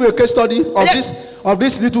 let me give you a case study of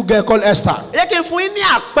this little girl called Esther. Ẹ jẹ́ kí n fún yín ní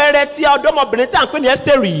àpẹẹrẹ tí ọ̀dọ́mọbìnrin tí à ń pè ní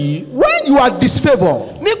Ẹ́sítérì yìí. When you are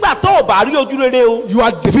disfavored, Nígbà tó o bá rí ojú rere o, you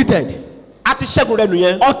are defeated. a ti ṣẹ́gun rẹ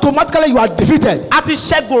nìyẹn. Automatically, you are defeated. A ti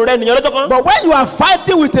ṣẹ́gun rẹ nìyẹn lọ́jọ́ kan. But when you are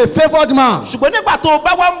fighting with a favored man, Ṣùgbọ́n nígbà tó o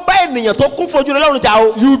bá wá ń bá ènìyàn tó kún fojú rẹ lọ́rùn jà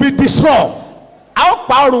o, you will be destroyed. a ó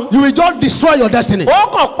pa ọrùn. You will just destroy your destiny. Ó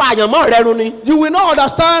kàn pa àyànmọ́ rẹ run ni. You will not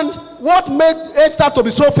understand what made Esther to be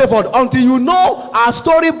so favored until you know her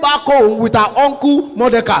story back home with her uncle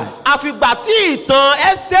Mordecai. Àfìgbà tí ìtàn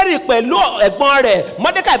Ẹ́sítérì pẹ̀lú ẹ̀gbọ́n rẹ̀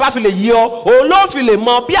Mọ́dékàì bá fi lè yé ọ, òun ló fi lè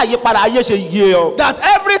mọ bí àyípadà ayé ṣe yé ọ. That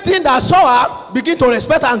everything that saw her begin to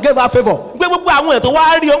respect her and gave her favor. Gbé gbogbo àwọn èèyàn tó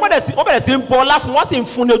wá rí ọ, wọ́n bẹ̀rẹ̀ sí ń bọ ọlá fún, wọ́n sì ń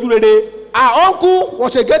fún ní ojú rere. Her uncle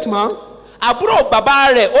was a gate man Àbúrò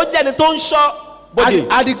bàbá rẹ̀ ó jẹ́ ẹni tó ń ṣọ́ bòdè.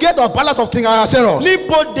 at the gate of palace of King Ahasuerus. Ní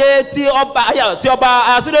bòdè ti ọba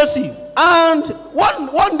Ahasuerus. And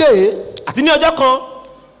one day, Àti ní ọjọ́ kan,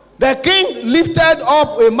 the king lifted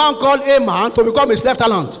up a man called Haman to become his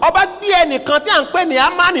lieutenant. ọba gbé ẹnìkan tí à ń pè ní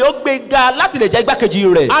Ámánì ó gbé ga láti lè jẹ́ igbákejì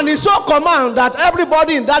rẹ̀. And he so command that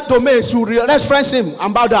everybody in that domain should reverence him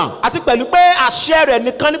and bow down. Àti pẹ̀lú pé àṣẹ rẹ̀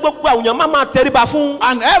nìkan ní gbogbo àwọn èèyàn máa tẹríba fún.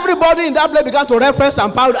 And everybody in that place began to reverence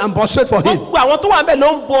and bow and prostrate for him. Gbogbo àwọn tó wà níbẹ̀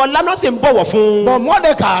ló ń bọ ọlá náà sì ń bọ̀wọ̀ fún. But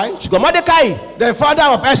Mordecai, Ṣùgbọ́n Mọ́dékàì, the father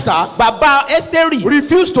of Esther, bàbá Ẹ́sítérì,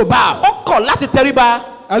 refused to bow. ó kọ̀ láti tẹríba.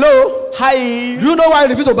 Hello? Hi. Do you know why he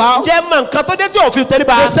refused to bow? Jẹ́ mọ̀ nǹkan tó dé tí òfin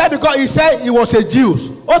tẹríba. They said because he said he was a Jew.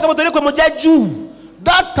 Ó sọ pé torí pé mo jẹ́ Júù.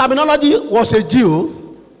 That terminology was a Jew.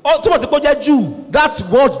 Ó túmọ̀ sí pé ó jẹ́ Júù. That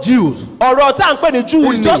word Jews. Ọ̀rọ̀ tá à ń pè ní Júù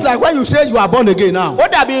It's ni. just like when you say you are born again now. Ó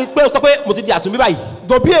dàbí pé ó sọ pé mo ti di àtúnbí báyìí.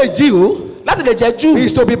 To be a Jew Láti lè jẹ́ Júù,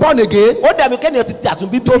 is to be born again. ó dàbí kẹ́nìyàn ti di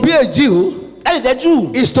àtúnbí To bí. be a Jew láti jẹ́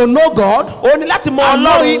Júù. is to know God Ó ní láti mọ and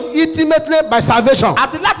know Ọlọ́run. Him intimately by salvation.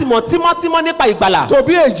 Àti láti mọ̀ tímọ́tímọ́ nípa ìgbàlà. To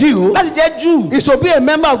be a Jew Láti jẹ́ Júù. is to be a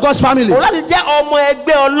member of God's family. Òun láti jẹ́ ọmọ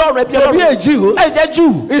ẹgbẹ́ Ọlọ́run ẹbí To be a Ọlọ́run. Jew Láti jẹ́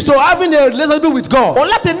Júù. is to having a relationship with God. Òun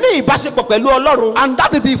láti ní ìbáṣepọ̀ pẹ̀lú Ọlọ́run. And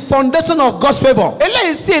that is the foundation of God's favor.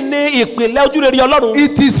 Eléyìí sì ni ìpìlẹ̀ ojúrere Ọlọ́run.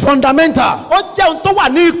 It is fundamental. Ó jẹ́ ohun tó wà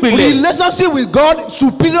ní ìpìlẹ̀. Relationship with God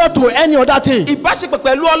superior to any other thing. Ìbáṣepọ̀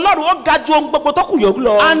pẹ̀lú Ọlọ́run ó ga ju ohun gbogbo tó kù yòókù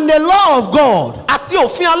lọ. And the law of God, Àti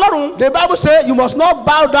òfin Ọlọ́run. the Bible says you must not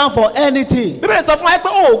bow down for anything. Bíbélì sọ fún wa pé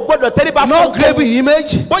o ò gbọdọ̀ tẹríba fún No graven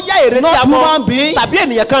image, bóyá ère tí not a human mọ being, tàbí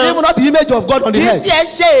ènìyàn kan. even not the image of God on the Kì í head. tiẹ̀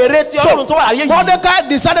ṣe ère tí Ọlọ́run tó wà láyé yìí. Mordecai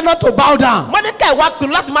decided not to bow down. Mọ́dékàì wá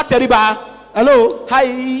pinnu láti má tẹríba. Hello?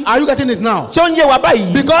 Hi. Are you getting it now? Ṣé ó ń yé wa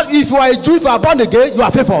báyìí? Because if you are a Jew, if you are born again, you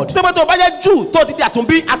are favored. Tó bá tó bá jẹ́ Júù tó ti di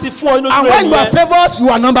àtúnbí àti fún ọ inú And ojú when rẹ̀ you are nìyẹn. favored, you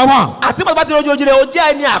are number one. Àti bàtà bá ti rojú ojú rẹ̀ o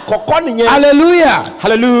jẹ́ ẹni àkọ́kọ́ nìyẹn. Hallelujah.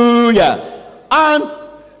 Hallelujah. And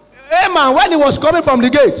Haman, when he was coming from the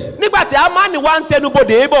gate Nígbà tí Ámánì wá ń tẹnu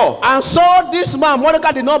bodè bọ̀. and saw this man,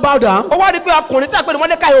 Mordecai did not bow down, Ó wá rí pé ọkùnrin tí a pè ní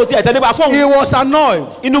Mọ́dékàì ò tiẹ̀ tẹríba fún he òun. was annoyed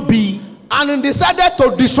Inú bí. and he decided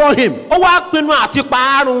to destroy him. Ó wá pinnu àti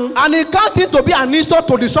parun. And he can't think to be an insult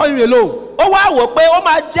to destroy him alone. Ó wá wò pé ó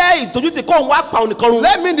máa jẹ́ ìdójútì kóun wá pa òun nìkan run.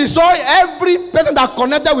 Let me destroy every person that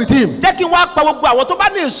connected with him. Jẹ́ kí n wá pa gbogbo àwọn tó bá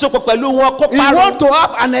ní ìsopọ̀ pẹ̀lú wọn kó He parun. want to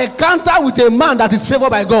have an encounter with a man that is favored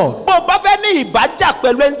by God. Bó o bá fẹ́ ní ìbájà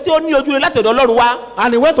pẹ̀lú ẹni tí ó ní ojú rẹ̀ láti ọ̀dọ̀ Ọlọ́run wá.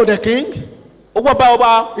 And he went to the king. Ó wọ́ bá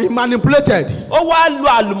ọba. He manipulated. Ó wá lu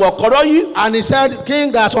àlùmọ̀kọ́rọ́ yìí. And he said, King,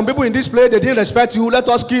 there are some people in this place, they didn't respect you. Let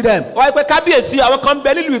us kill them. Wọ́n á pẹ́ kábíyèsí àwọn kan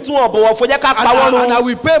bẹ nílùú tí wọ́n bọ̀wọ̀ fún jẹ́ ká pa wọ́n And I run.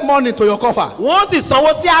 will pay money to your coffer. Wọ́n sì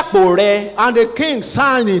sanwó sí àpò rẹ̀. And the king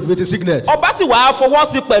signed it with his signet. Ọba sì wá fọwọ́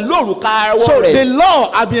sí pẹ̀lú òrùka So ọwọ́ the rẹ̀. law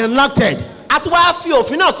had been enacted. A ti wá fi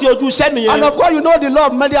òfin náà sí ojú iṣẹ́ And nìyẹn. of course, you know the law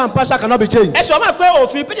of Media and Persia cannot be changed. Ẹ ṣọ́ mọ̀ pé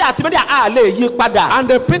òfin pídíà àti mídíà á lè yí padà. And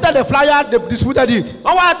they printed the flyer, they distributed it.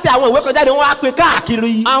 Wọ́n wá tẹ àwọn ìwé kan jáde, wọ́n wá pín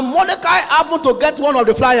káàkiri. And Mordecai happened to get one of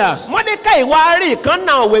the flyers. Mọ́dékàì wá rí ìkan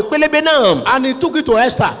náà òwe pélébé náà. And he took it to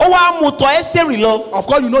Esther. Ó wá mú tọ Ẹ́sítérì lọ. Of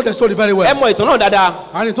course, you know the story very Ẹ well. mọ ìtàn náà dáadáa.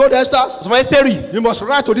 And he told Esther, Sọmọ Ẹ́sítérì. you must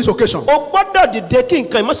write to this occasion. O gbọ́dọ̀ dìde kí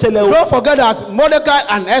nǹkan ìmọ̀ṣẹ̀lẹ̀ o. Don't forget that Mordecai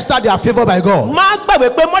and Esther, they are favored by God. Má gbàgbé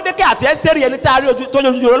pé Mọ́dékàì àti Ẹ́sítérì ẹni tí a rí ojú tó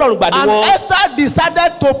yọjú Ọlọ́run gbàdé And wọn. Esther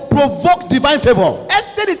decided to provoke divine favor.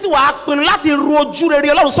 Ẹ́sítérì sì wàá pinnu láti ru ojú rere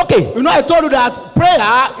Ọlọ́run sókè. You know, I told you that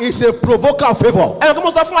prayer is a provoker of favor. Ẹ̀rọ kí mo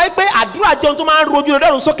sọ fún wa pé àdúrà jẹun tó máa ń ru ojú rere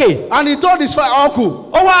Ọlọ́run sókè. And he told his uncle,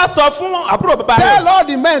 Ó wá sọ fún àbúrò bàbá tell rẹ̀. all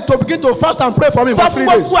the men to begin to fast and pray for me Sọ for 3 fún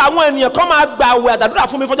days. gbogbo àwọn ènìyàn kan máa gba àwẹ̀ àtàdúrà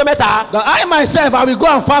fún mi fọjọ́ mẹ́ta. That I myself, I will go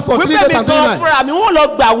and fast for 3 Wípé days mi and 3 kan nights. fúnra mi wọ́n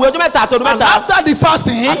lọ gba àwẹ̀ ọjọ́ mẹ́ta àti ọdún And mẹ́ta. after the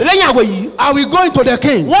fasting, Àtìlẹ́yìn àwẹ̀ yìí, I will go into the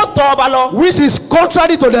king, wọ́n tọ ọba lọ. which is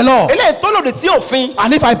contrary to the law. Eléyìí tó lòdì sí òfin.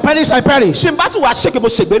 And if I perish, I perish. Tí n bá sì wá ṣègbè mo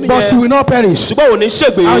ṣègbè But you nìyẹn. will not perish. Ṣùgbọ́n ò ní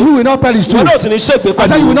ṣègbè. And you will not perish too. Wọ́n náà sì ní ṣègbè I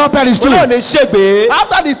said you will pẹ̀lú. not perish too. Wọ́n náà ní ṣègbè.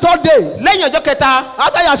 After the 3rd day, Lẹ́yìn ọjọ́ kẹta,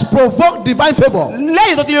 after he has provoked divine favor,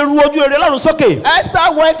 lẹ́yìn tó ti ru ojú rere Ọlọ́run sókè,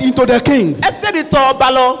 Esther went into the king Ẹ́sítérì tọ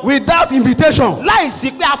ọba lọ without invitation. láì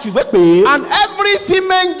sí pé a fìwé pè é. And every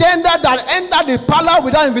female gender that entered the palace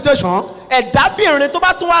without invitation Ẹ̀dábìnrin tó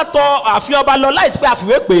bá tún wá tọ ààfin ọba lọ láì sí pé a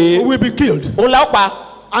fìwé pè é, will be killed. òun la ó pa.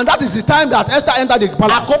 And that is the time that Esther entered the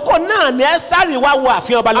palace. Àkókò náà ni Ẹ́sítérì wá wo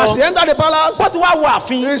ààfin ọba As he lọ. entered the palace, Bó ti wá wo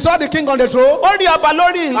ààfin, he saw the king on the throne, ó rí ọba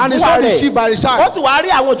lórí and he ìbúwa saw the sheep rẹ̀. by the Ó side. sì wá rí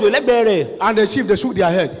àwọn òjòyè lẹ́gbẹ̀ẹ́ rẹ̀. And the sheep, they shook their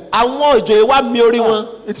head. Àwọn òjòyè wá mi orí wọn.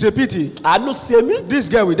 It's a pity. Àánú ṣe mí. This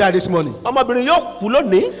girl will die this morning. Ọmọbìnrin yóò kú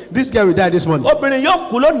lónìí. This girl will die this morning. Obìnrin yóò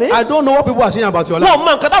kú lónìí. I don't know what people are saying about your life. Wọ́n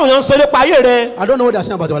mọ nǹkan táwọn èèyàn ń sọ nípa ayé rẹ̀. I don't know what they are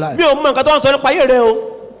saying about your life. Mi ò mọ nǹkan tó ń sọ nípa ayé rẹ̀ o.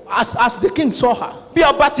 As the king saw her, Bí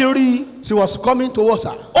ọba ti rí i, she was coming towards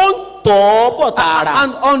her. ó ń tọ̀ ọ́ bọ̀ tààrà.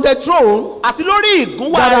 And on the throne, Àti lórí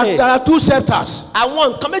ìgúnwà there rẹ̀, are 2 scepters.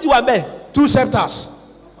 àwọn nǹkan méjì wà bẹ́ẹ̀. 2 scepters.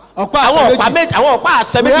 Àwọn ọ̀pá méjì, àwọn ọ̀pá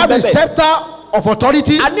àṣẹ We méjì have the bẹ́ẹ̀. scepter of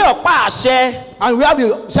authority A ní ọ̀pá àṣẹ, and we have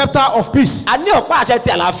the scepter of peace. a ní ọ̀pá àṣẹ ti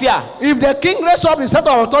àlàáfíà. If the king raised up the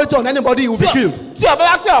scepter of authority on anybody, he will be killed. Tí ọba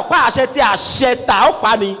bá gbé ọ̀pá àṣẹ ti àṣẹ ta ó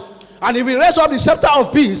pa ni. And if he raised up the scepter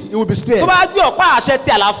of peace, he will be spared. Tó bá gbé ọ̀pá àṣẹ ti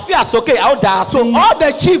àlàáfíà sókè, a ó dà á So sí. all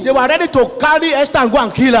the chiefs, they were ready to carry Esther and go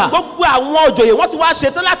and kill her. Gbogbo àwọn òjòyè wọ́n ti wá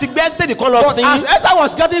ṣetán láti gbé Ẹ́sítérì kan lọ But sí. as Esther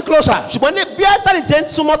was getting closer, Ṣùgbọ́n ní bí Ẹ́sítérì ṣe ń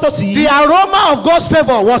súnmọ́ tòsí, the aroma of God's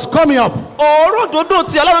favor was coming up. òórùn dúdùn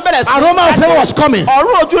tí Ọlọ́run bẹ̀rẹ̀ sí. Aroma of favor was coming.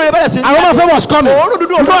 Òórùn ojú rere bẹ̀rẹ̀ sí. Aroma of favor was coming. Òórùn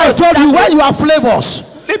dúdùn You know, I told you when you have flavors,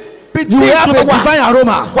 Níbi you tí will have a ìdùnnú wà, divine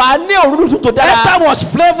aroma. wà á ní òórùn dúdùn tó dára. Esther was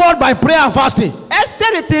flavored by prayer and fasting. Ẹ́sítérì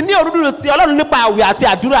Ẹ́sítérì ti ní òórùn dúdú ti Ọlọ́run nípa àwẹ̀ àti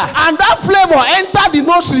àdúrà. And that flavor entered the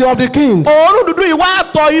nostril of the king. Òórùn dúdú yìí wá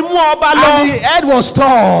tọ imú ọba lọ. And the head was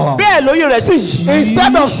torn. Bẹ́ẹ̀ lóyún rẹ̀ sì yí.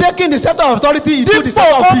 Instead of taking the scepter of authority, he took the Dípò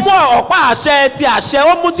scepter kó of mú peace. ọ̀pá àṣẹ ti àṣẹ,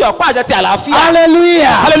 ó mú ti ọ̀pá àṣẹ ti àlàáfíà. Hallelujah.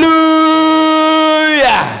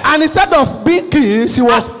 Hallelujah. And instead of being kissed,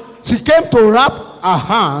 she came to wrap her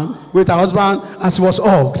hand with her husband and she was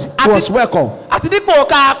hugged. She was welcome. Àti dípò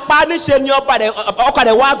ká pa níṣe ni ọkọ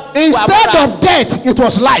rẹ̀ wá. Instead of death, it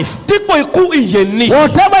was life. Dípò ikú ìyè ni.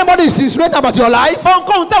 Whatever anybody is insinuating about your life,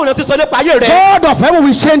 Ohunkóhun táwọn èèyàn ti sọ nípa ayé rẹ̀. God of heaven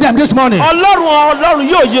will change them this morning. Ọlọ́run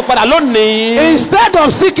yóò yí padà lónìí. Instead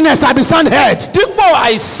of sickness, I be sound health. Dípò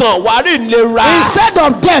àìsàn wà rí ìlera. Instead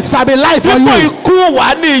of death, I be life for Dípò you. ikú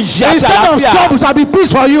wà ní ìyè àti Instead of àlàáfíà. troubles, I be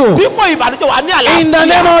peace for you. Dípò ìbànújẹ́ wà ní àlàáfíà. In the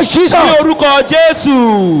name of Jesus. Ní orúkọ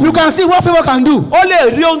Jésù. You can see what favor can do. Ó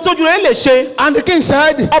lè rí ohun tójú rẹ̀ lè ṣe. And the king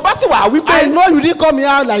said, Ọba sì wà I wípé. know you didn't come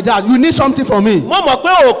here like that. You need something from me. Mo mọ̀ pé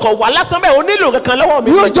òkàn wà lásán bẹ́ẹ̀ ó nílò kankan lọ́wọ́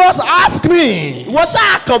mi. You just ask me Wọ́n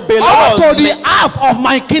ṣáà kàn bè all to lọ́wọ́ mi. the half of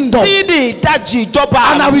my kingdom, Tí di ìdajì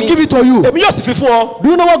ìjọba and I mi. will give it to you. Èmi yóò sì fi fún ọ. Do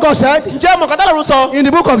you know what God said? Ǹjẹ́ ọmọ kan tọ́lọ́run sọ? In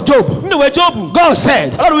the book of Job, Nínú ìwé Jóòbù. God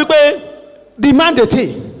said, Ọlọ́run wípé demand a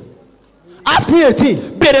thing. Ask me a thing,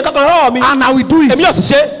 béèrè kankan lọ́wọ́ mi. and I will do Èmi it. yóò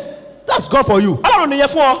sì ṣe. That's God for you. Ọlọ́run nìyẹn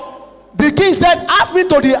fún ọ. The king said, ask me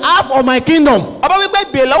to the half of my kingdom. Ọba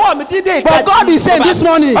wípé béèrè lọ́wọ́ mi tí dé ìdajì. But God is saying this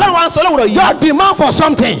morning, Ọlọ́run wa ń sọ lówùrọ̀ yìí. just demand for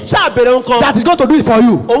something Ṣáà béèrè nǹkan. that is going to do it for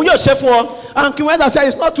you. Òun yóò ṣe fún ọ. And King Wenda said,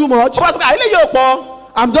 it's not too much. Ọba sọ pé àìlè yóò pọ̀.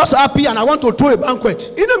 I'm just happy and I want to throw a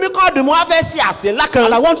banquet. Inú mi kọ́ dùn mo wá fẹ́ sí àsè ńlá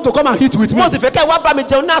And I kan. want you to come and eat with me. Mo sì fẹ́ kẹ́ wá bá mi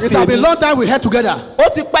jẹun ní It àsè has been a mi. long time we had together.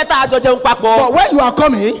 Ó ti pẹ́ tá a jọ jẹun papọ̀. But when you are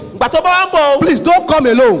coming, Ìgbà tó bá wá ń bọ̀ o. please don't come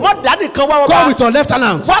alone. Wọ́n dá nìkan wá wọ́n Come bá. with your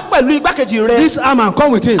lieutenant. Wá pẹ̀lú igbákejì rẹ̀. This Haman,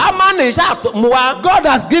 come with him. A máa ní iṣẹ́ àtọ̀ mu wá. God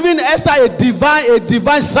has given Esther a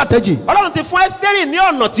divine strategy. Ọlọ́run ti fún Ẹ́sítérì ní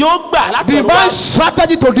ọ̀nà tí ó gbà láti ọ̀run wá. Divine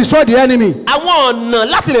strategy to destroy the enemy. Àwọn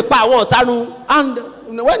ọ̀nà láti lè pa àwọn ọ̀tá run. And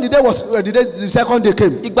when the second day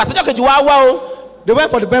came, Ìgbà tọ́jọ́ kejì wá wá o. they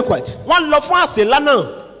went for the banquet. Wọ́n lọ fún àsè ńlá náà.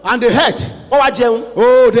 And they ate. Wọ́n wá jẹun.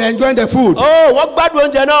 Oh, they enjoyed the food. Ó wọ́n gbádùn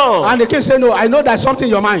oúnjẹ náà. And the king said, no, I know there's something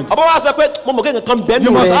in your mind. Ọba wa sọ pé mo mọ̀ kí nǹkan bẹ́ẹ̀ You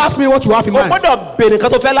nù must rẹ̀. ask me what you have in O mind. gbọ́dọ̀ béèrè nǹkan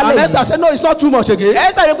tó fẹ́ And lálẹ́ Esther yìí. said, no, it's not too much again.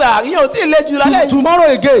 Ẹ́sítérì pé àyè ò tí ì le jù lálẹ́ yìí. Tomorrow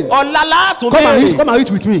again, Ọ̀la látún come béèrè. and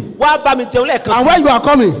eat with me. Wá bá mi jẹun lẹ́ẹ̀kan And sí. when you are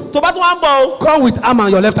coming, Tó bá tún wá ń bọ̀ o. come with Haman,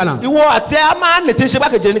 your lieutenant. Ìwọ àti ẹ máa ń nìtí ṣe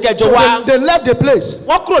gbákejì ní kẹjọ So wá. they left the place.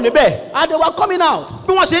 Wọ́n kúrò níbẹ̀. And they were coming out.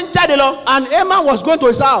 Bí wọ́n ṣe ń jáde lọ. And Haman was going to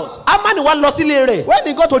his house. Ámánì wá lọ sílé rẹ̀. When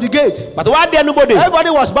he got to the gate, Pàtó wá dé ẹnubodè. everybody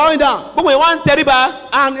was bowing down. Gbogbo ìwọ́n ń tẹríba.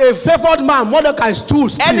 And a favored man, Mordecai, stood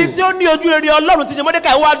Ẹni still. tí ó ní ojú rere Ọlọ́run ti ṣe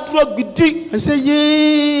Mọ́dékàì wá dúró gidi. And say,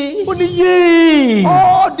 yay. Ó ní yéé.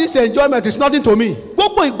 All this enjoyment is nothing to me.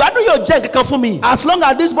 Gbogbo ìgbádùn yóò jẹ́ nǹkan kan fún mi. As long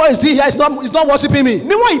as this boy is still here, he's not worshiping me.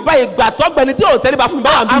 Níwọ̀n ìgbà ìgbà tọ́gbẹ́ni tí ò tẹríba fún mi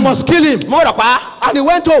báwa I bí. must kill him. Mo rọ̀ pa. And he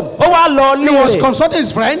went home. Ó wá lọ He lé was rẹ̀. consulting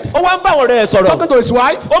his friend, Ó wá ń bá àwọn ọ̀rẹ́ rẹ̀ sọ̀rọ̀. talking to his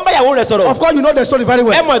wife. Ó ń bá ìyàwó rẹ̀ sọ̀rọ̀. Of course, you know the story very Ẹ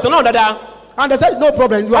well. mọ̀ ìtàn náà dáadáa. And they said, no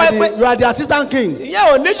problem. You are the assistant king.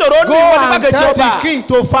 Ìyá ò ní ṣòro ó ní Go ìwé and nígbàkejì tell the ọba. king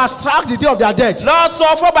to fast track the day of their death. Lọ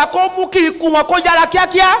sọ fọ́ba kó mú kí ikú wọn kó yára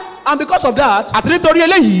kíákíá. And because of that, Àti nítorí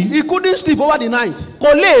eléyìí, he couldn't sleep over the night.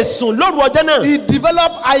 kò lè sùn lóru ọjọ́ náà. He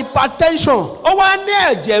developed hypertension, Ó wá ní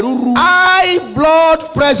ẹ̀jẹ̀ ríru. high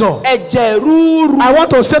blood pressure. Ẹ̀jẹ̀ ríru. I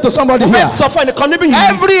want to say to somebody Mo fẹ́ here, sọ fún ẹnìkan níbí yìí.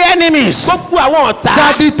 every enemies Gbogbo àwọn ọ̀tá.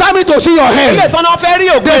 that determine to see your Ilé head, ìtọ́nà fẹ́ rí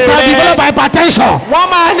ògbé they shall develop rẹ̀. hypertension. Wọ́n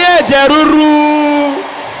máa ní ẹ̀jẹ̀ ríru.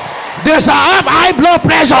 They shall have high blood Wọ́n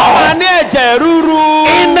máa pressure. ní ẹ̀jẹ̀ ríru.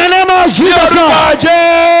 In the name of Jesus, Lord. Orúkọ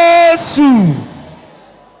Jésù.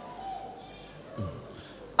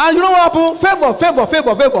 And you know what happened? Favor.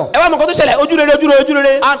 Ẹ wá mọ̀ nǹkan tó ṣẹlẹ̀ ojú rere ojú rere ojú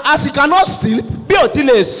rere. And as he cannot sleep, Bí ò ti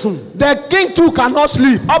lè sùn. the king too cannot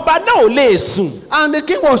sleep. Ọba náà ò lè sùn. And the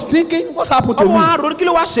king was thinking, what happened to Ọmọ wa me? ronú kí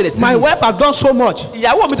ló wá ṣẹlẹ̀ sí My mi. wife has done so much.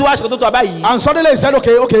 Ìyàwó mi ti wá ṣe kó tó tó ọba yìí. And suddenly he said,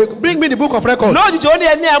 okay, bring me the book of record. Lójijì ó ní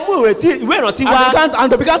ẹni ẹ mú ìwé ìrántí wá.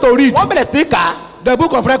 And they began to read Wọ́n bẹ̀rẹ̀ sí í kà á. the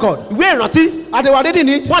book of record. Ìwé ìrántí. As they were reading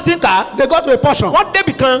it, Wọ́n ti ń kà á. they got to a portion Wọ́n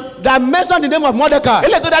débì kan. that mentioned the name of Mordecai,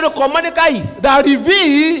 Eléyìí tó dárúkọ Mọ́dékàì. that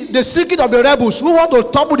revealed the secret of the rebels who want to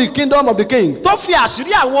topple the kingdom of the king. Tó fi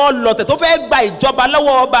àṣírí àwọn ọlọ̀tẹ̀ tó fẹ́ gba ìjọba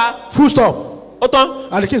lọ́wọ́ ọba. Full stop. Ó tán.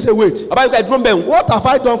 And the king said, wait, Ọba yìí ká ìdúró ń bẹ̀ wò. what have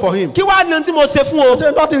I done for him? Kí wàá ní ohun tí mo ṣe fún o? He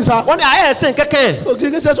said, nothing, sir. Wọ́n ní àyẹ̀ ẹ̀sìn kẹ́kẹ́. So the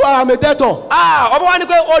king says, well, I'm a debtor. Ọba wa ní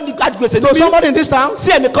pé ó ní àjùgbèsè To níbí. somebody in this town, Sí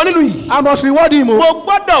ẹnìkan nílùú yìí. I must reward him. Mo Oh.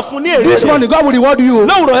 gbọ́dọ̀ fún ní èrè This rẹ̀. morning, God will reward you.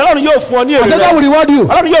 Lówùrọ̀ Ọlọ́run yóò fún ọ ní I èrè said, God will rẹ̀. reward you.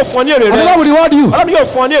 Ọlọ́run yóò fún ọ ní èrè I said, rẹ̀. God will reward you. Ọlọ́run yóò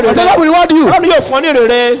fún ọ ní èrè I said, God will rẹ̀. reward you. Ọlọ́run yóò fún ọ ní èrè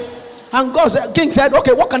rẹ̀. And God said, king said,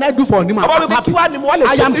 okay, what can I do for him? Ọba I'm mi kí happy. wá ni mo wá lè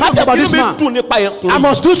I ṣe. am happy about this Inú mi man. dùn nípa I ẹ̀kún.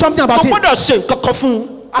 must do something Mo about him. gbọ́dọ̀ ṣe nǹkan kan fún un.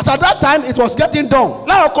 As at that time, it was getting dawn.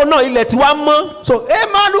 láàkó náà ilẹ̀ tí wá mọ́. So a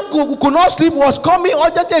man who could not sleep was coming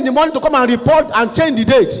urgently in the morning to come and report and change the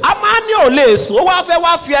date. a máa ní ò lè sùn ó wá fẹ́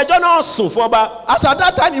wá fi ẹjọ́ náà sùn fún ọba. As at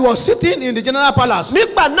that time, he was sitting in the general palace.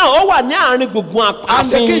 nígbà náà ó wà ní àárín gbùngbùn And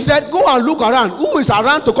the king ààfin. said, go and look around. Who is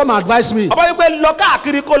around to come and advise me? ọba wípé lọ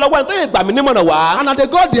káàkiri kó lọ́wọ́ ẹni tó lè gbà mí nímọ̀ràn wá. And as they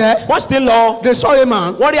got there, wọ́n sì ti ń lọ. they saw a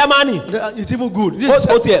man. wọ́n rí amáni. It's even good. This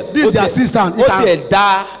ó is tiẹ̀ the assistant. He ó can- tiẹ̀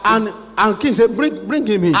da. And king said, bring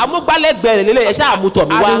him in. amúgbálẹ́gbẹ̀ẹ́ rẹ̀ lélẹ̀ ẹ̀ṣẹ́ àmútọ̀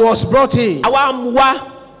mi And he wá. was brought in. àwa mú wá.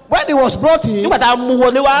 When he was brought in, nígbà tá a mú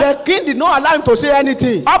wọlé wá. the king did not allow him to say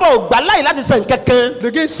anything. ọba ò gbà láyè láti sàn kankan.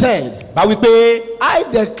 The king said, bá wípé I,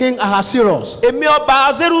 the king, are serious. èmi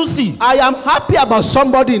ọba Zerusi. I am happy about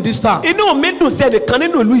somebody in this town. inú mi dùn sí ẹnìkan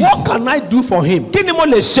nínú ìlú yìí. What can I do for him? kí ni mo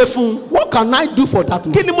lè ṣe fún un. What can I do for that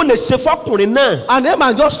kí man? ni mo lè ṣe fọkùnrin náà. And the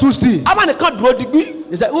man just stood still. amánìkan dúró digbí.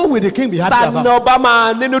 He said, who will the king be happy ta ni about? ọba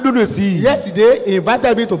máa nínú dúdú sí i. Yesterday, he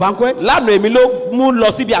invited me to banquet. lánàá èmi ló mú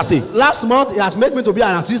lọ síbi àsè. Last month, he has made me to be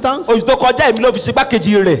an assistant. oṣù tó kọjá èmi ló fi ṣe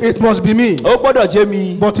gbákejì rẹ̀. It must be me. ó gbọ́dọ̀ jẹ́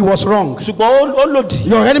mi. But he was wrong. ṣùgbọ́n ó lòdì.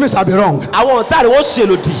 Your enemies have been wrong. àwọn ọ̀tá rẹ̀ wọ́n ṣe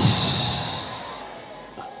lòdì.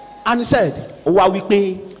 And he said, ó wá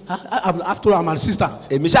wípé after all, I'm an assistant.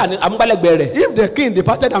 èmi ṣáà ní amúgbálẹ́gbẹ̀ẹ́ rẹ̀. If the king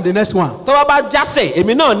departed, I'm the next one. tọ́wọ́ bá jásẹ̀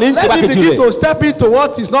èmi náà ní Let me gbákejì begin rẹ̀. to step into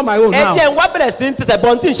what is not my own ẹ now. jẹ́ n wá bẹ̀rẹ̀ sí ní tẹ̀sẹ̀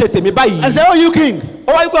bọ́ tí ń ṣe tèmi báyìí. And say, oh, you king,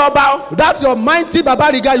 ó wá wípé ọba that's your mighty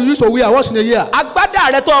babariga you used to wear once in a year.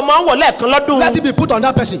 agbádá rẹ tó ọmọ ń wọ̀ lẹ́ẹ̀kan Let lọ́dún. it be put on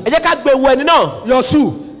that person. ẹ jẹ́ ká gbé wọ ẹni náà. Your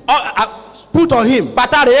shoe, put on him.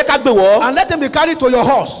 bàtà rẹ̀ yẹ ká gbé wọ̀. And let him be carried to your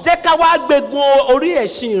horse. jẹ́ ká wá gbé gun orí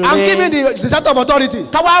ẹ̀sìn I'm giving rẹ̀. the center of authority.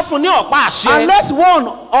 ká wá fún ní ọ̀pá àṣẹ. Unless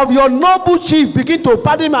one of your noble chief begin to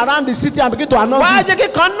paddle him around the city and begin to announce wá it. jẹ́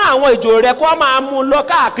kí kan náà àwọn ìjò rẹ̀ kó máa mú un lọ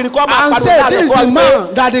káàkiri kó máa And pariwo say, láàrin this is kó the wá pé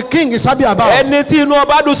man that the king is happy about. ẹni tí inú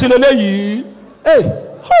ọba dùn sí lélẹ́yìí. Hey.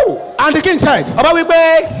 And the king said, ọba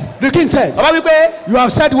wípé the king said, ọba wípé you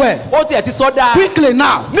have said well. ó tiẹ̀ ti sọ dáa. Quickly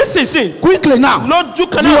now. nísinsìnyí Quickly now. lójú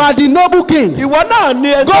kan You náà are the noble king. ìwọ náà ni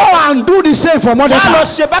ẹni. Go and do the same for wá lọ Mordecai.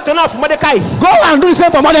 ṣe bákan náà fún Mọ́dékáì. Go and do the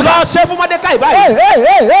same for lọ Mordecai. ṣe fún Mọ́dékáì Hey, báyìí.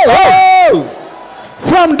 hey.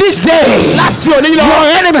 From this day, láti òní lọ.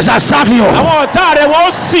 your enemies are serving you. àwọn ọ̀tá rẹ̀ wọ́n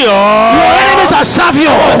sìn ọ́. Your enemies are serving you.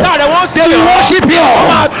 ọ̀tá rẹ̀ wọ́n They sìn will ọ́. worship you.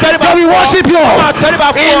 máa tẹríba They will fún ọ. worship you. máa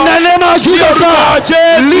tẹríba fún In ọ. the name of Jesus Ní orúkọ Christ,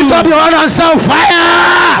 Jésù. lift up your hand and sound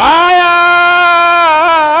fire.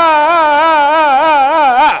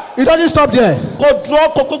 Fire! It doesn't stop there. kò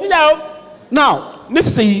dúró kò kúnyà o. Now,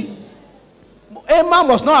 nísinsìnyí Haman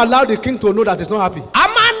must not allow the king to know that he's not happy. a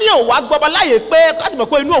máa ní òun wá gbọ́ba láàyè pé káàtì mọ̀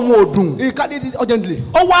pé inú òun ò dùn. He carried it urgently.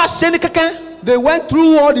 ó wá ṣe ní kankan. They went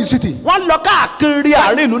through all the city. wọ́n lọ káàkiri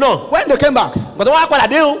àárín ìlú náà. When they came back, gbọ̀dọ̀ wọ́n á padà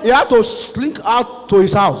dé o. he had to slink out to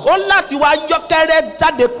his house. ó láti wá yọ́kẹ́rẹ́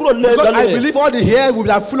jáde kúrò Because I lọ́lẹ̀ rẹ̀. believe all the hair will be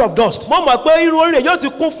like full of dust. mo mọ̀ pé irun orí rẹ̀ yóò ti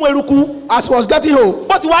kún fún eruku. As he was getting home,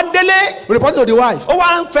 bó ti wá ń délé. reporting to the wife, ó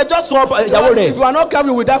wá ń fẹjọ́ sùn ìyàwó rẹ̀. if you are not careful,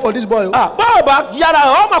 you will die for this boy. báwo bá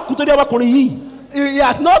yára ọmọ kú tó dé ọmọkùnrin yìí. He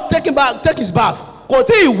has not taken his bath. kò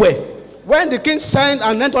tí ì wẹ̀. When the king sent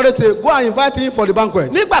an entourage to go and invite him for the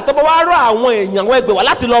banquet. nígbà tó bá wá rọ àwọn èèyàn àwọn ẹgbẹ́ wa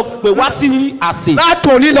láti lọ pè wá sí àsè.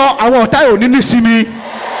 Látòní lọ, àwọn ọ̀tá ò ní nísinmi.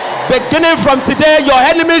 beginning from today your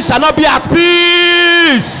enemies shall not be at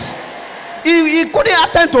peace. He couldn't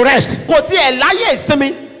have time to rest. kò tí ẹ̀ láyé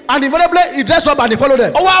ìsinmi. And invariably, he dressed up and he followed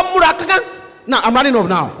them. ó wá múra kankan. Now, I'm running up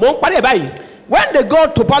now. mò ń parí ẹ̀ báyìí. When they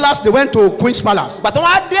got to palace, they went to Queen's palace. gbàtà wọn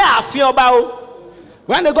á dé ààfin ọba o.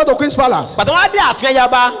 When they got to Queen's palace, gbàtà wọn á dé ààfin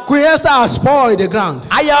ayaba. Queen Esther has spoiled the ground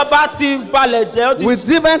ayaba ti balẹ̀ jẹ́ ó ti with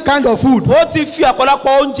different kind of food. ó ti fi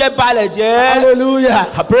ọ̀pọ̀lọpọ̀ oúnjẹ balẹ̀ jẹ́. Hallelujah.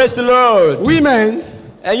 praise the lord. Women,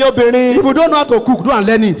 ẹ̀yin obìnrin. if you don't know how to cook, go and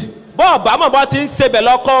learn it. bọ́ọ̀ bá mọ̀ bá ti ń sebẹ̀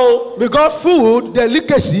lọ́kọ́ o. Because food,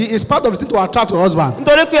 delicacy, is part of the thing to attract your husband.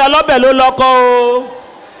 nítorí pé ọlọ́bẹ̀ ló lọ́kọ́ o.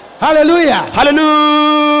 Hallelujah.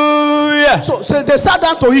 hallelujah. So they sat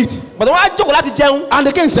down to eat. gbàtà wọn á jókòó láti jẹun. And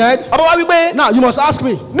the king said, ọba wa wípé. now you must ask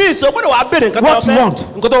me. ní ìṣògbọ́dọ̀ wàá béèrè nǹkan tó What you fẹ́. want?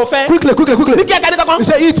 nǹkan tó fẹ́. Quickly. ní kíákíá ní kankan. He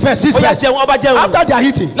said, eat first, eat ó yá first. jẹun ọba jẹun. After they are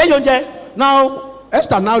eating, lẹ́yìn oúnjẹ. now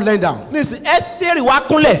Esther now leaned down. ní ìsìn ẹ́sítérì wa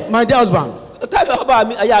kúnlẹ̀. My dear husband, káfíń ọba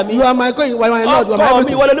mi aya mi. you are my queen, you are my lord, you are my ọkọ mi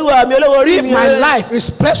everything. wọlé mi olówó orí If mi. my life is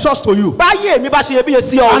precious to you báyé mi bá ṣe iyebíye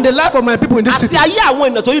sí ọ. and the life of my people in this àti city, ayé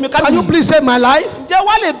àwọn ènìyàn tó yí mi ká can you lù. please save my life? ǹjẹ́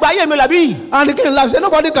wá lè gba ayé mi làbí. And the king laughed, said,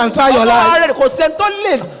 nobody can try your ọmọ life. rẹ̀ kò sẹ́ni tó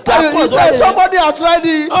lè dà And he said, somebody have tried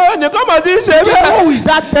it. ọ nìkan mà ti ń ṣe Yeah, who is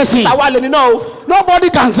that person? tàwa lè nínú o. Nobody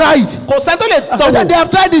can try it. kò sẹ́ni tó lè I said, they tọ̀wọ̀. have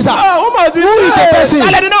tried this. wọ́n mà ti Who is the person?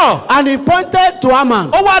 tálẹ̀ nínú. And he pointed to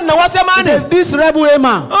Haman. ó wá nàwọ́ He sẹ́mánì. said, this rebel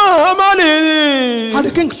Haman. ọmọ nìyí. And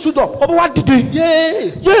the king stood up. ọba wa dìde.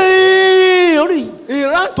 Yay. yéé orí. He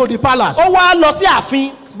ran to the palace. ó wá lọ sí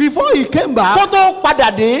ààfin. before he came kó back, tó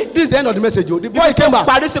padà dé. this is the end of the message. Before he came back,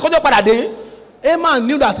 parí sí kó tó padà dé. Haman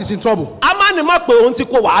knew that he's in trouble. Amani mọ̀ pé òun ti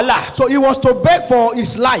kó wàhálà. So he was to beg for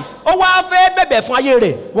his life. ó wá fẹ́ bẹ̀bẹ̀ fún ayé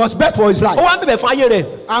rẹ̀. Was begged for his life. ó wá ń bẹ̀bẹ̀ fún ayé rẹ̀.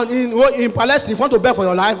 And in Palestine, if you want to beg for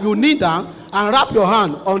your life, you kneel down and wrap your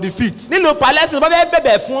hand on the feet. nínú Palestine bá fẹ́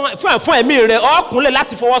bẹ̀bẹ̀ fún ẹ̀mí rẹ̀ ó kúnlẹ̀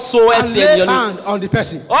láti fọwọ́ so And ẹsẹ̀ lay ènìyàn ni. hand on the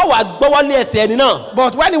person. ó wá gbọ́wọ́ lé ẹsẹ̀ ẹni náà.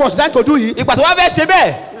 But when he was trying to do it, ìgbà tó wá fẹ́ ṣe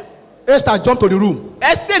bẹ́ẹ̀. Esther jumped to the room.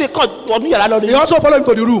 Ẹ́sítérì kan wọnú yàrá lọ ni. He also followed him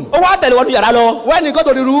to the room. ó wá tẹ̀lé wọnú yàrá lọ. When he got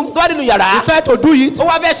to the room, tó wá nínú yàrá. he tried to do it. ó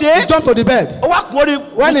wá fẹ́ ṣe He é. jumped to the bed. ó wá kún orí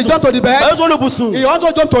When he jumped to the bed, ó tún olùbùsùn. he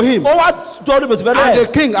also jumped to him. ó wá jọ olùbùsùn bẹ́ẹ̀ And the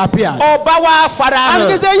lọ́ẹ̀. king appeared. ọba wá fara And hàn.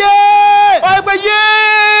 he said, "Yay! ó gbé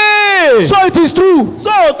yéé. So it is true.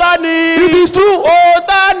 sóòótọ́ ni. It is true.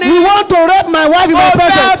 òótọ́ ni. You want to rape my wife in my ó fẹ́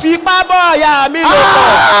presence." fipá bọ́ ọ̀yà mi lò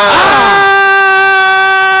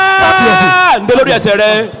Ah! pọ̀. ǹdẹ́ lórí ẹsẹ̀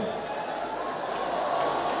rẹ.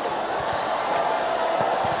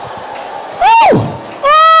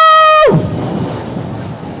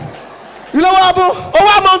 You know what happened? ó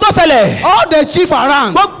wá mọ ohun tó ṣẹlẹ̀. All the chief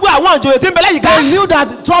around, gbogbo àwọn ìjòyè tí ń bẹ lẹ́yìn ká. they knew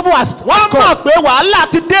that trouble has wọ́n mọ̀ come. pé wàhálà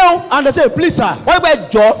ti dé o. And they said, "Please, sir, wọ́n gbẹ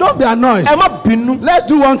jọ. don't be annoyed. ẹ má bínú. Let's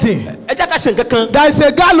do one thing. ẹ jẹ́ ká ṣe nǹkan kan. There is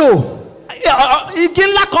a gallows igi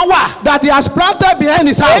ńlá kan wà. that he has planted behind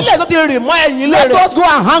his house. eléyìí tó ti rìn mọ́ ẹ̀yìn ilé Let rẹ̀. us go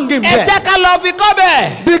and hang him ẹ there." jẹ́ ká lọ fi kọ́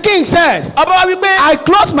bẹ̀. The king said, ọba wa wípé. "I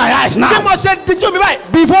close my eyes bí now. mo ṣe dijú mi báyìí.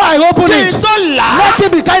 Before I open kí n it, tó là á. let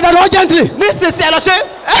it be carried out urgently." nísinsìnyí ẹ lọ ṣe.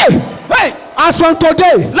 Hey, Hey, as from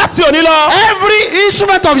today, láti òní lọ. every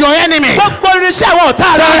instrument of your enemy, gbogbo irinṣẹ́ àwọn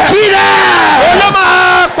ọ̀tá rẹ̀. kill them. ló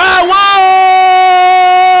máa pa wọ́n o.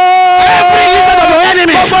 Every instrument of your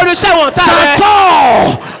enemy, gbogbo irinṣẹ́ àwọn ọ̀tá rẹ̀.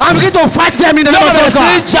 Saul, and begin to fight them in the name of lọ́wọ́ Jesus.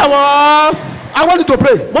 sí jà wọ́n. I want you to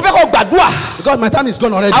pray mo fẹ́ kó gbàdúrà. because my time is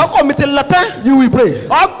gone already. àkókò mi ti lọ tán. You will pray.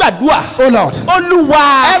 ọ gbàdúrà. Oh Lord,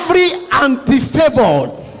 olúwa. every anti-favor,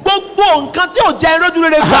 gbogbo nǹkan tí ò jẹ́ rójú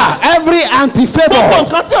rere gbà. every gbogbo anti-favor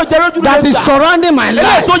nǹkan tí ò jẹ́ rójú that rere is gbà. surrounding my eléyìí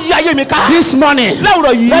life tó yí ayé mi ká. this morning,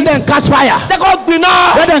 láwùrọ̀ yìí. let them catch fire. jẹ́ kó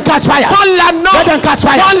gbiná. Let them catch fire. kọ́ lànà. Let them catch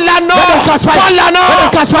fire. kọ́ lànà. Let them catch fire. kọ́ lànà. Let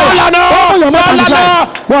them catch fire. kọ́ lànà. Open your mouth and kọ́ declare. lànà.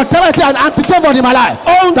 Whatever it is an anti-favor in my life,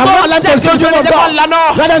 ohun that tó not like to jẹ́ receive ojú the favor rere of jẹ́ kó God.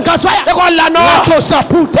 lànà. Let them catch fire. jẹ́ kó lànà. Let us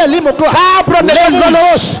sapute limokra. Cabro ne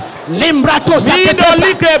Lembralos. Limbrato saketebra.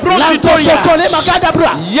 Midolike Lanto brositoria. soto lemagada.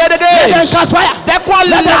 yedege. Let them catch fire. jẹ́ kó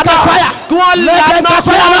Let them lànà. catch fire. kí wọ́n Let them lànà. catch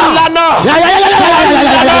kí fire wọ́n now. lànà. Yeah.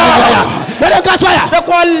 Let them catch fire. jẹ́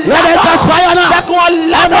kó lànà. Let them catch fire now. jẹ́ kó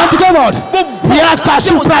Every lànà. anti-favor. gbogbo Yaka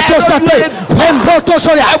suprato sate. Lembroto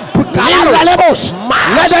soria. Limbra lebos.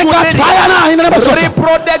 Let them catch fire now in the name of Jesus. Hey,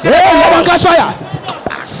 let them catch fire.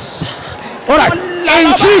 All right.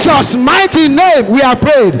 In Jesus' mighty name, we are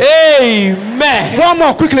prayed. Amen. One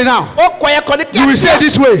more quickly now. ó kọ ẹ kọ ní kíákíá. You will say it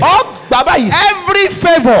this way. ó gbà báyìí. Every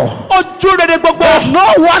favor ojú rere gbogbo. that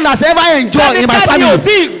no one has ever enjoyed in my ẹnikẹ́ni ò family,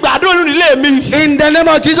 tí ì gbádùn nínú ilé mi. in the name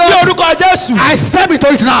of Jesus, ní orúkọ Jésù. I step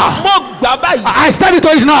into it now. mo gbà báyìí. I step into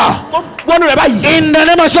it now. mo gbọ́nù rẹ̀ báyìí. In the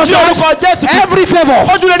name of Jesus, ní orúkọ Jésù. every favor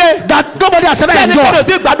ojú rere. that nobody has ever ẹnikẹ́ni ò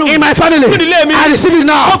tí ì enjoyed gbádùn. in my family, nínú ilé mi. I receive it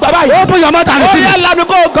now. mo gbà báyìí. Open your mouth and ó receive yẹ it. lanu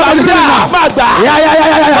kó Come on, receive it gbàdúrà. now. máa gbà. Yeah.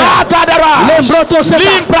 Akadara. Lembroto seta.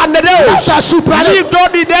 Libra nedeos. Lata supra.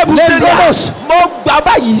 Libdodi debu Lembrotos. seria. Mo gbà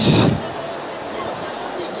báyìí.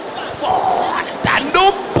 For that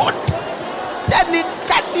nobody.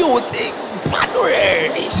 Tẹ́nikẹ́ni ò tí gbádùn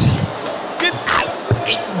rẹ̀ rí. Kí a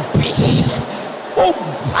bí. Ó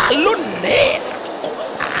gbà lónìí.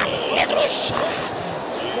 Alẹ́ ló ṣá.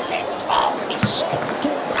 Lẹ́tọ̀ mi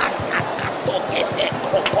sọ̀túnra nàkàtọ̀ gẹ́gẹ́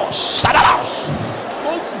kọ̀kọ̀ sára.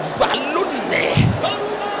 Ó gbà lónìí.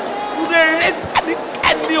 Rere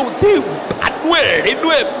tẹ́nikẹ́ni ò tí gbádùn ẹ̀ nínú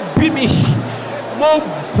ẹbí mi. Mo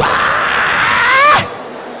gbà á.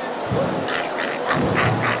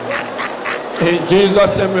 In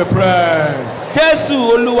Jesus' name we pray. Jésù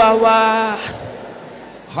Olúwa wa.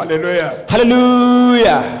 Hallelujah.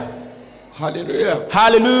 Hallelujah. Hallelujah.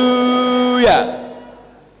 Hallelujah.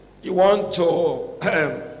 You want to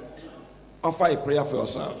offer a prayer for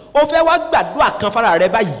yourself. Ó fẹ́ wá gbàdúrà kan fara rẹ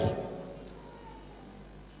báyìí.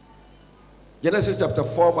 Genesis chapter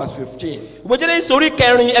 4 verse 15. Ìwé Jẹ́nẹ́sísì orí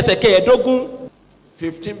kẹrin ẹsẹ̀ kẹẹ̀ẹ́dógún.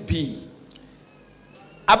 15b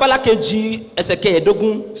Abala kejì ẹsẹ̀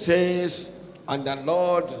kẹẹ̀ẹ́dógún. says, and the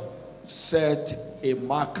Lord set a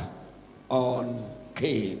mark on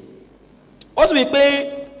Cain. Ó sì wí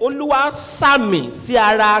pé Olúwa sàmì sí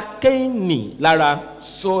ara Kéènì lára.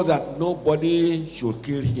 So that nobody should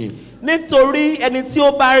kill him. Nítorí ẹni tí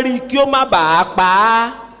ó bá rí kí ó má bàa pa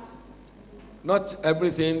á. Not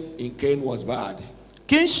everything in Cain was bad,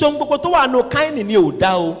 Kì í ṣe ohun gbogbo tó wà nù Káínì ni ò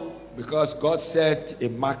dá o. because God set a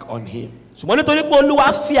mark on him. ṣùgbọ́n nítorí pé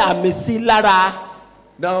olúwa fi àmì sí lára.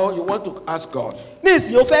 Now you want to ask God. Ní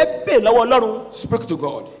ìsìn o fẹ́ bèèrè lọ́wọ́ ọlọ́run. Speak to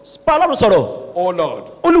God. Bá ọlọ́run sọ̀rọ̀. Oh Lord.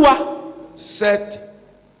 Olúwa. Set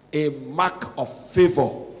a mark of favor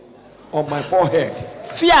on my forehead.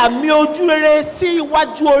 Fi àmì ojú rere sí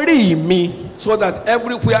iwájú orí mi. So that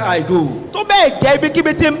everywhere I go, tó bẹ́ẹ̀ gẹ́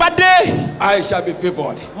ibikíbi tí n bá dé. I shall be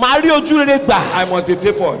favored. Màá rí ojú rere gbà. I must be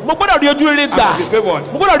favored. Mo gbọ́dọ̀ rí ojú rere gbà. I must be favored.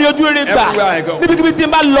 Mo gbọ́dọ̀ rí ojú rere gbà. Everywhere I go. Níbikíbi tí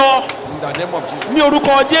n bá lọ. In the name of Jesus. Ní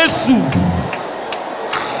orúkọ Jésù.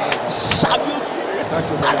 Sàmì ojú rere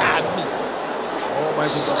sára mi.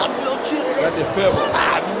 Sàmì ojú rere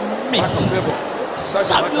sára mi. Mark of favor.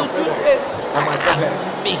 Such a mark of favor on my forehead.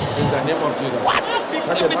 In the name of Jesus. Wà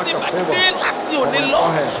níbikíbi tí n bá dé láti On òní my lọ.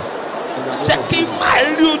 forehead. Jẹ́ kí n máa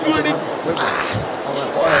rí ojú rere gbà. On my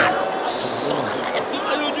forehead. Sọ̀rọ̀ kí n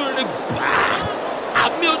máa rí ojú rere gbà.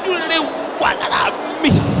 Àmì ojú rere wà lára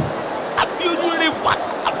mi. Àmì ojú rere wà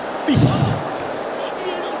lára mi.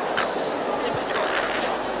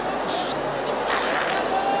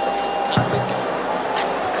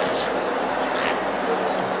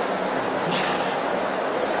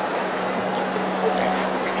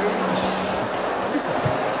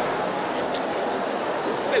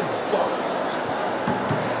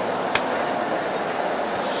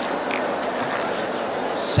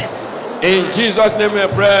 In Jesus' name we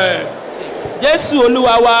pray. Jésù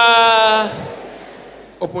Olúwa wa.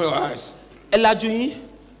 Open your eyes. Ẹ lajú yín.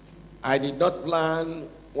 I did not plan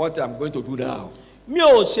what I'm going to do now. Mi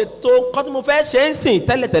ò ṣètò nǹkan tí mo fẹ́ ṣe ń sìn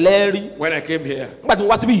tẹ́lẹ̀tẹ́lẹ̀ rí. When I came here, Nígbà tí mo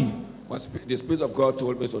wá síbí. the Spirit of God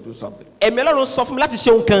told me to do something. Ẹ̀mí Ọlọ́run sọ fún mi láti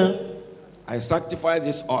ṣe nǹkan. I sanctify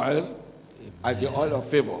this oil as the oil of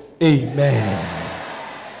favor. Amen.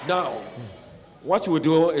 Now, what you will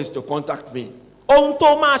do is to contact me. Ohun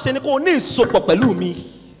tó máa ṣe ni kó o ní ìsopọ̀ pẹ̀lú mi.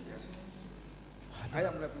 I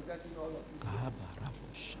am representing all of you.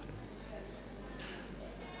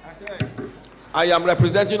 I said, I am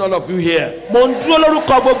representing all of you here. Mo ń dúró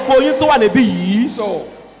lórúkọ gbogbo yín tó wà níbí yìí. So,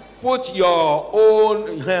 put your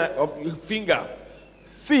own finger.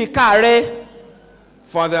 Fi ìka rẹ.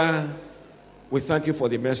 Father, we thank you for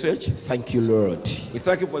the message. Thank you, Lord. We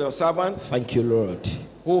thank you for your servant Thank you, Lord.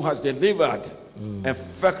 who has delivered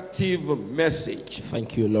effective message.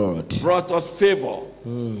 Thank you, Lord. Brought us favor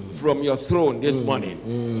from your throne this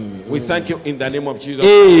morning. We thank you in the name of Jesus.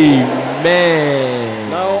 Amen.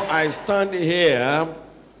 Now I stand here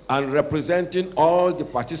and representing all the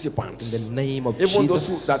participants. In the name of Even Jesus.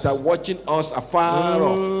 those that are watching us afar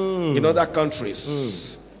off in other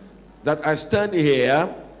countries. That I stand here,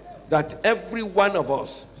 that every one of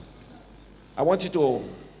us, I want you to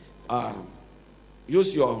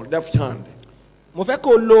use your left hand. Mo fẹ́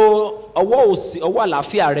kó o lo ọwọ́ òsì ọwọ́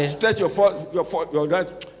àlàáfíà rẹ. Stretch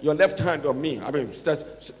your left hand on me. I mean,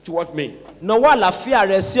 stretch toward me. Nawọ́ àlàáfíà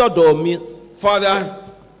rẹ sí ọ̀dọ̀ mi. Father,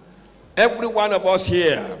 every one of us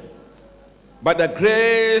here, by the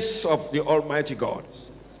grace of the Almighty God,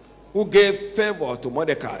 who gave favor to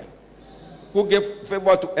Mordecai, who gave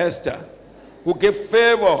favor to Esther, who gave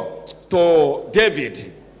favor to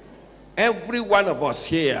David, every one of us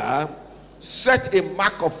here set a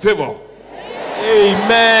mark of favor.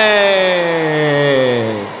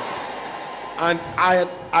 Amen. And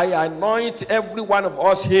I anoint every one of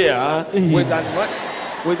us here with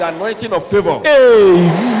the anointing of favor.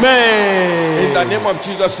 Amen. In the name of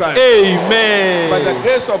Jesus Christ. Amen. By the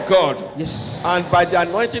grace of God. Yes. And by the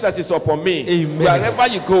anointing that is upon me. Amen. Wherever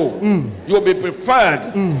you go, you will be preferred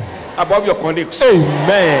above your colleagues.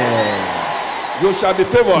 Amen. You shall be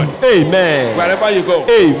favored. Amen. Wherever you go.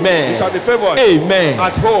 Amen. You shall be favored. Amen.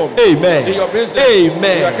 At home. Amen. In your business.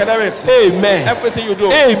 Amen. In your academics. Amen. Everything you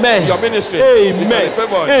do. Amen. Your ministry. Amen. You shall be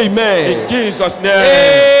favored. Amen. In Jesus'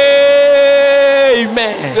 name.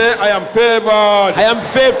 Amen. Say, I am favored. I am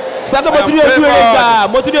favored. Saka mo I am ti rí ojú rere favored. gbà.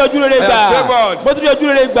 Mo ti rí ojú rere I am gbà. favored. Mo ti rí ojú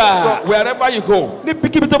rere gbà. So wherever you go,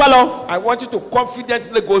 Níbikíbi tó bá lọ. I want you to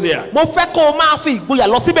confidently go there. Mo fẹ́ kó o máa fi ìgboyà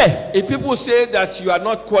lọ síbẹ̀. If people say that you are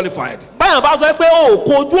not qualified, Báyọ̀ bá sọ pé o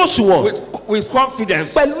kò ojú òṣùwọ̀n. with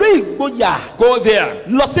confidence, Pẹ̀lú ìgboyà go there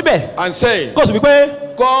lọ síbẹ̀. and say, Kó o sì wí pé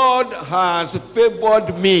God has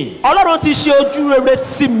favored me. Ọlọ́run ti ṣe ojú rere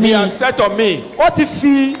sí mi. He has set on me. Ó ti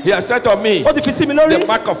fi sí mi lórí. The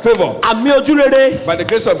mark of favor Àmì ojú rere. by the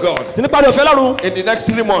grace of God. Tí nípa òfin Ọlọ́run. In the next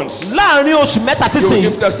 3 months, Láàárín oṣù mẹ́ta you will sísìn.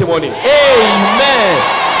 give testimony. Amen.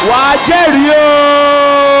 Wà á jẹ́rìí o.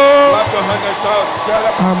 Clap your hands and shout.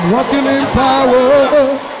 I'm walking in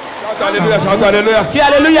power. Shout hallelujah. Shout hallelujah. Kí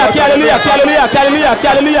hallelujah, kí hallelujah, kí hallelujah, kí hallelujah, kí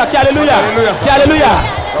hallelujah, kí hallelujah, kí hallelujah,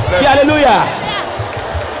 kí hallelujah.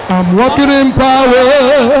 I'm walking in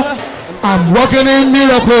power. I'm walking in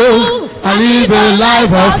miracle. I live a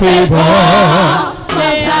life of favor.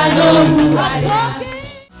 Yes, I I know who I am.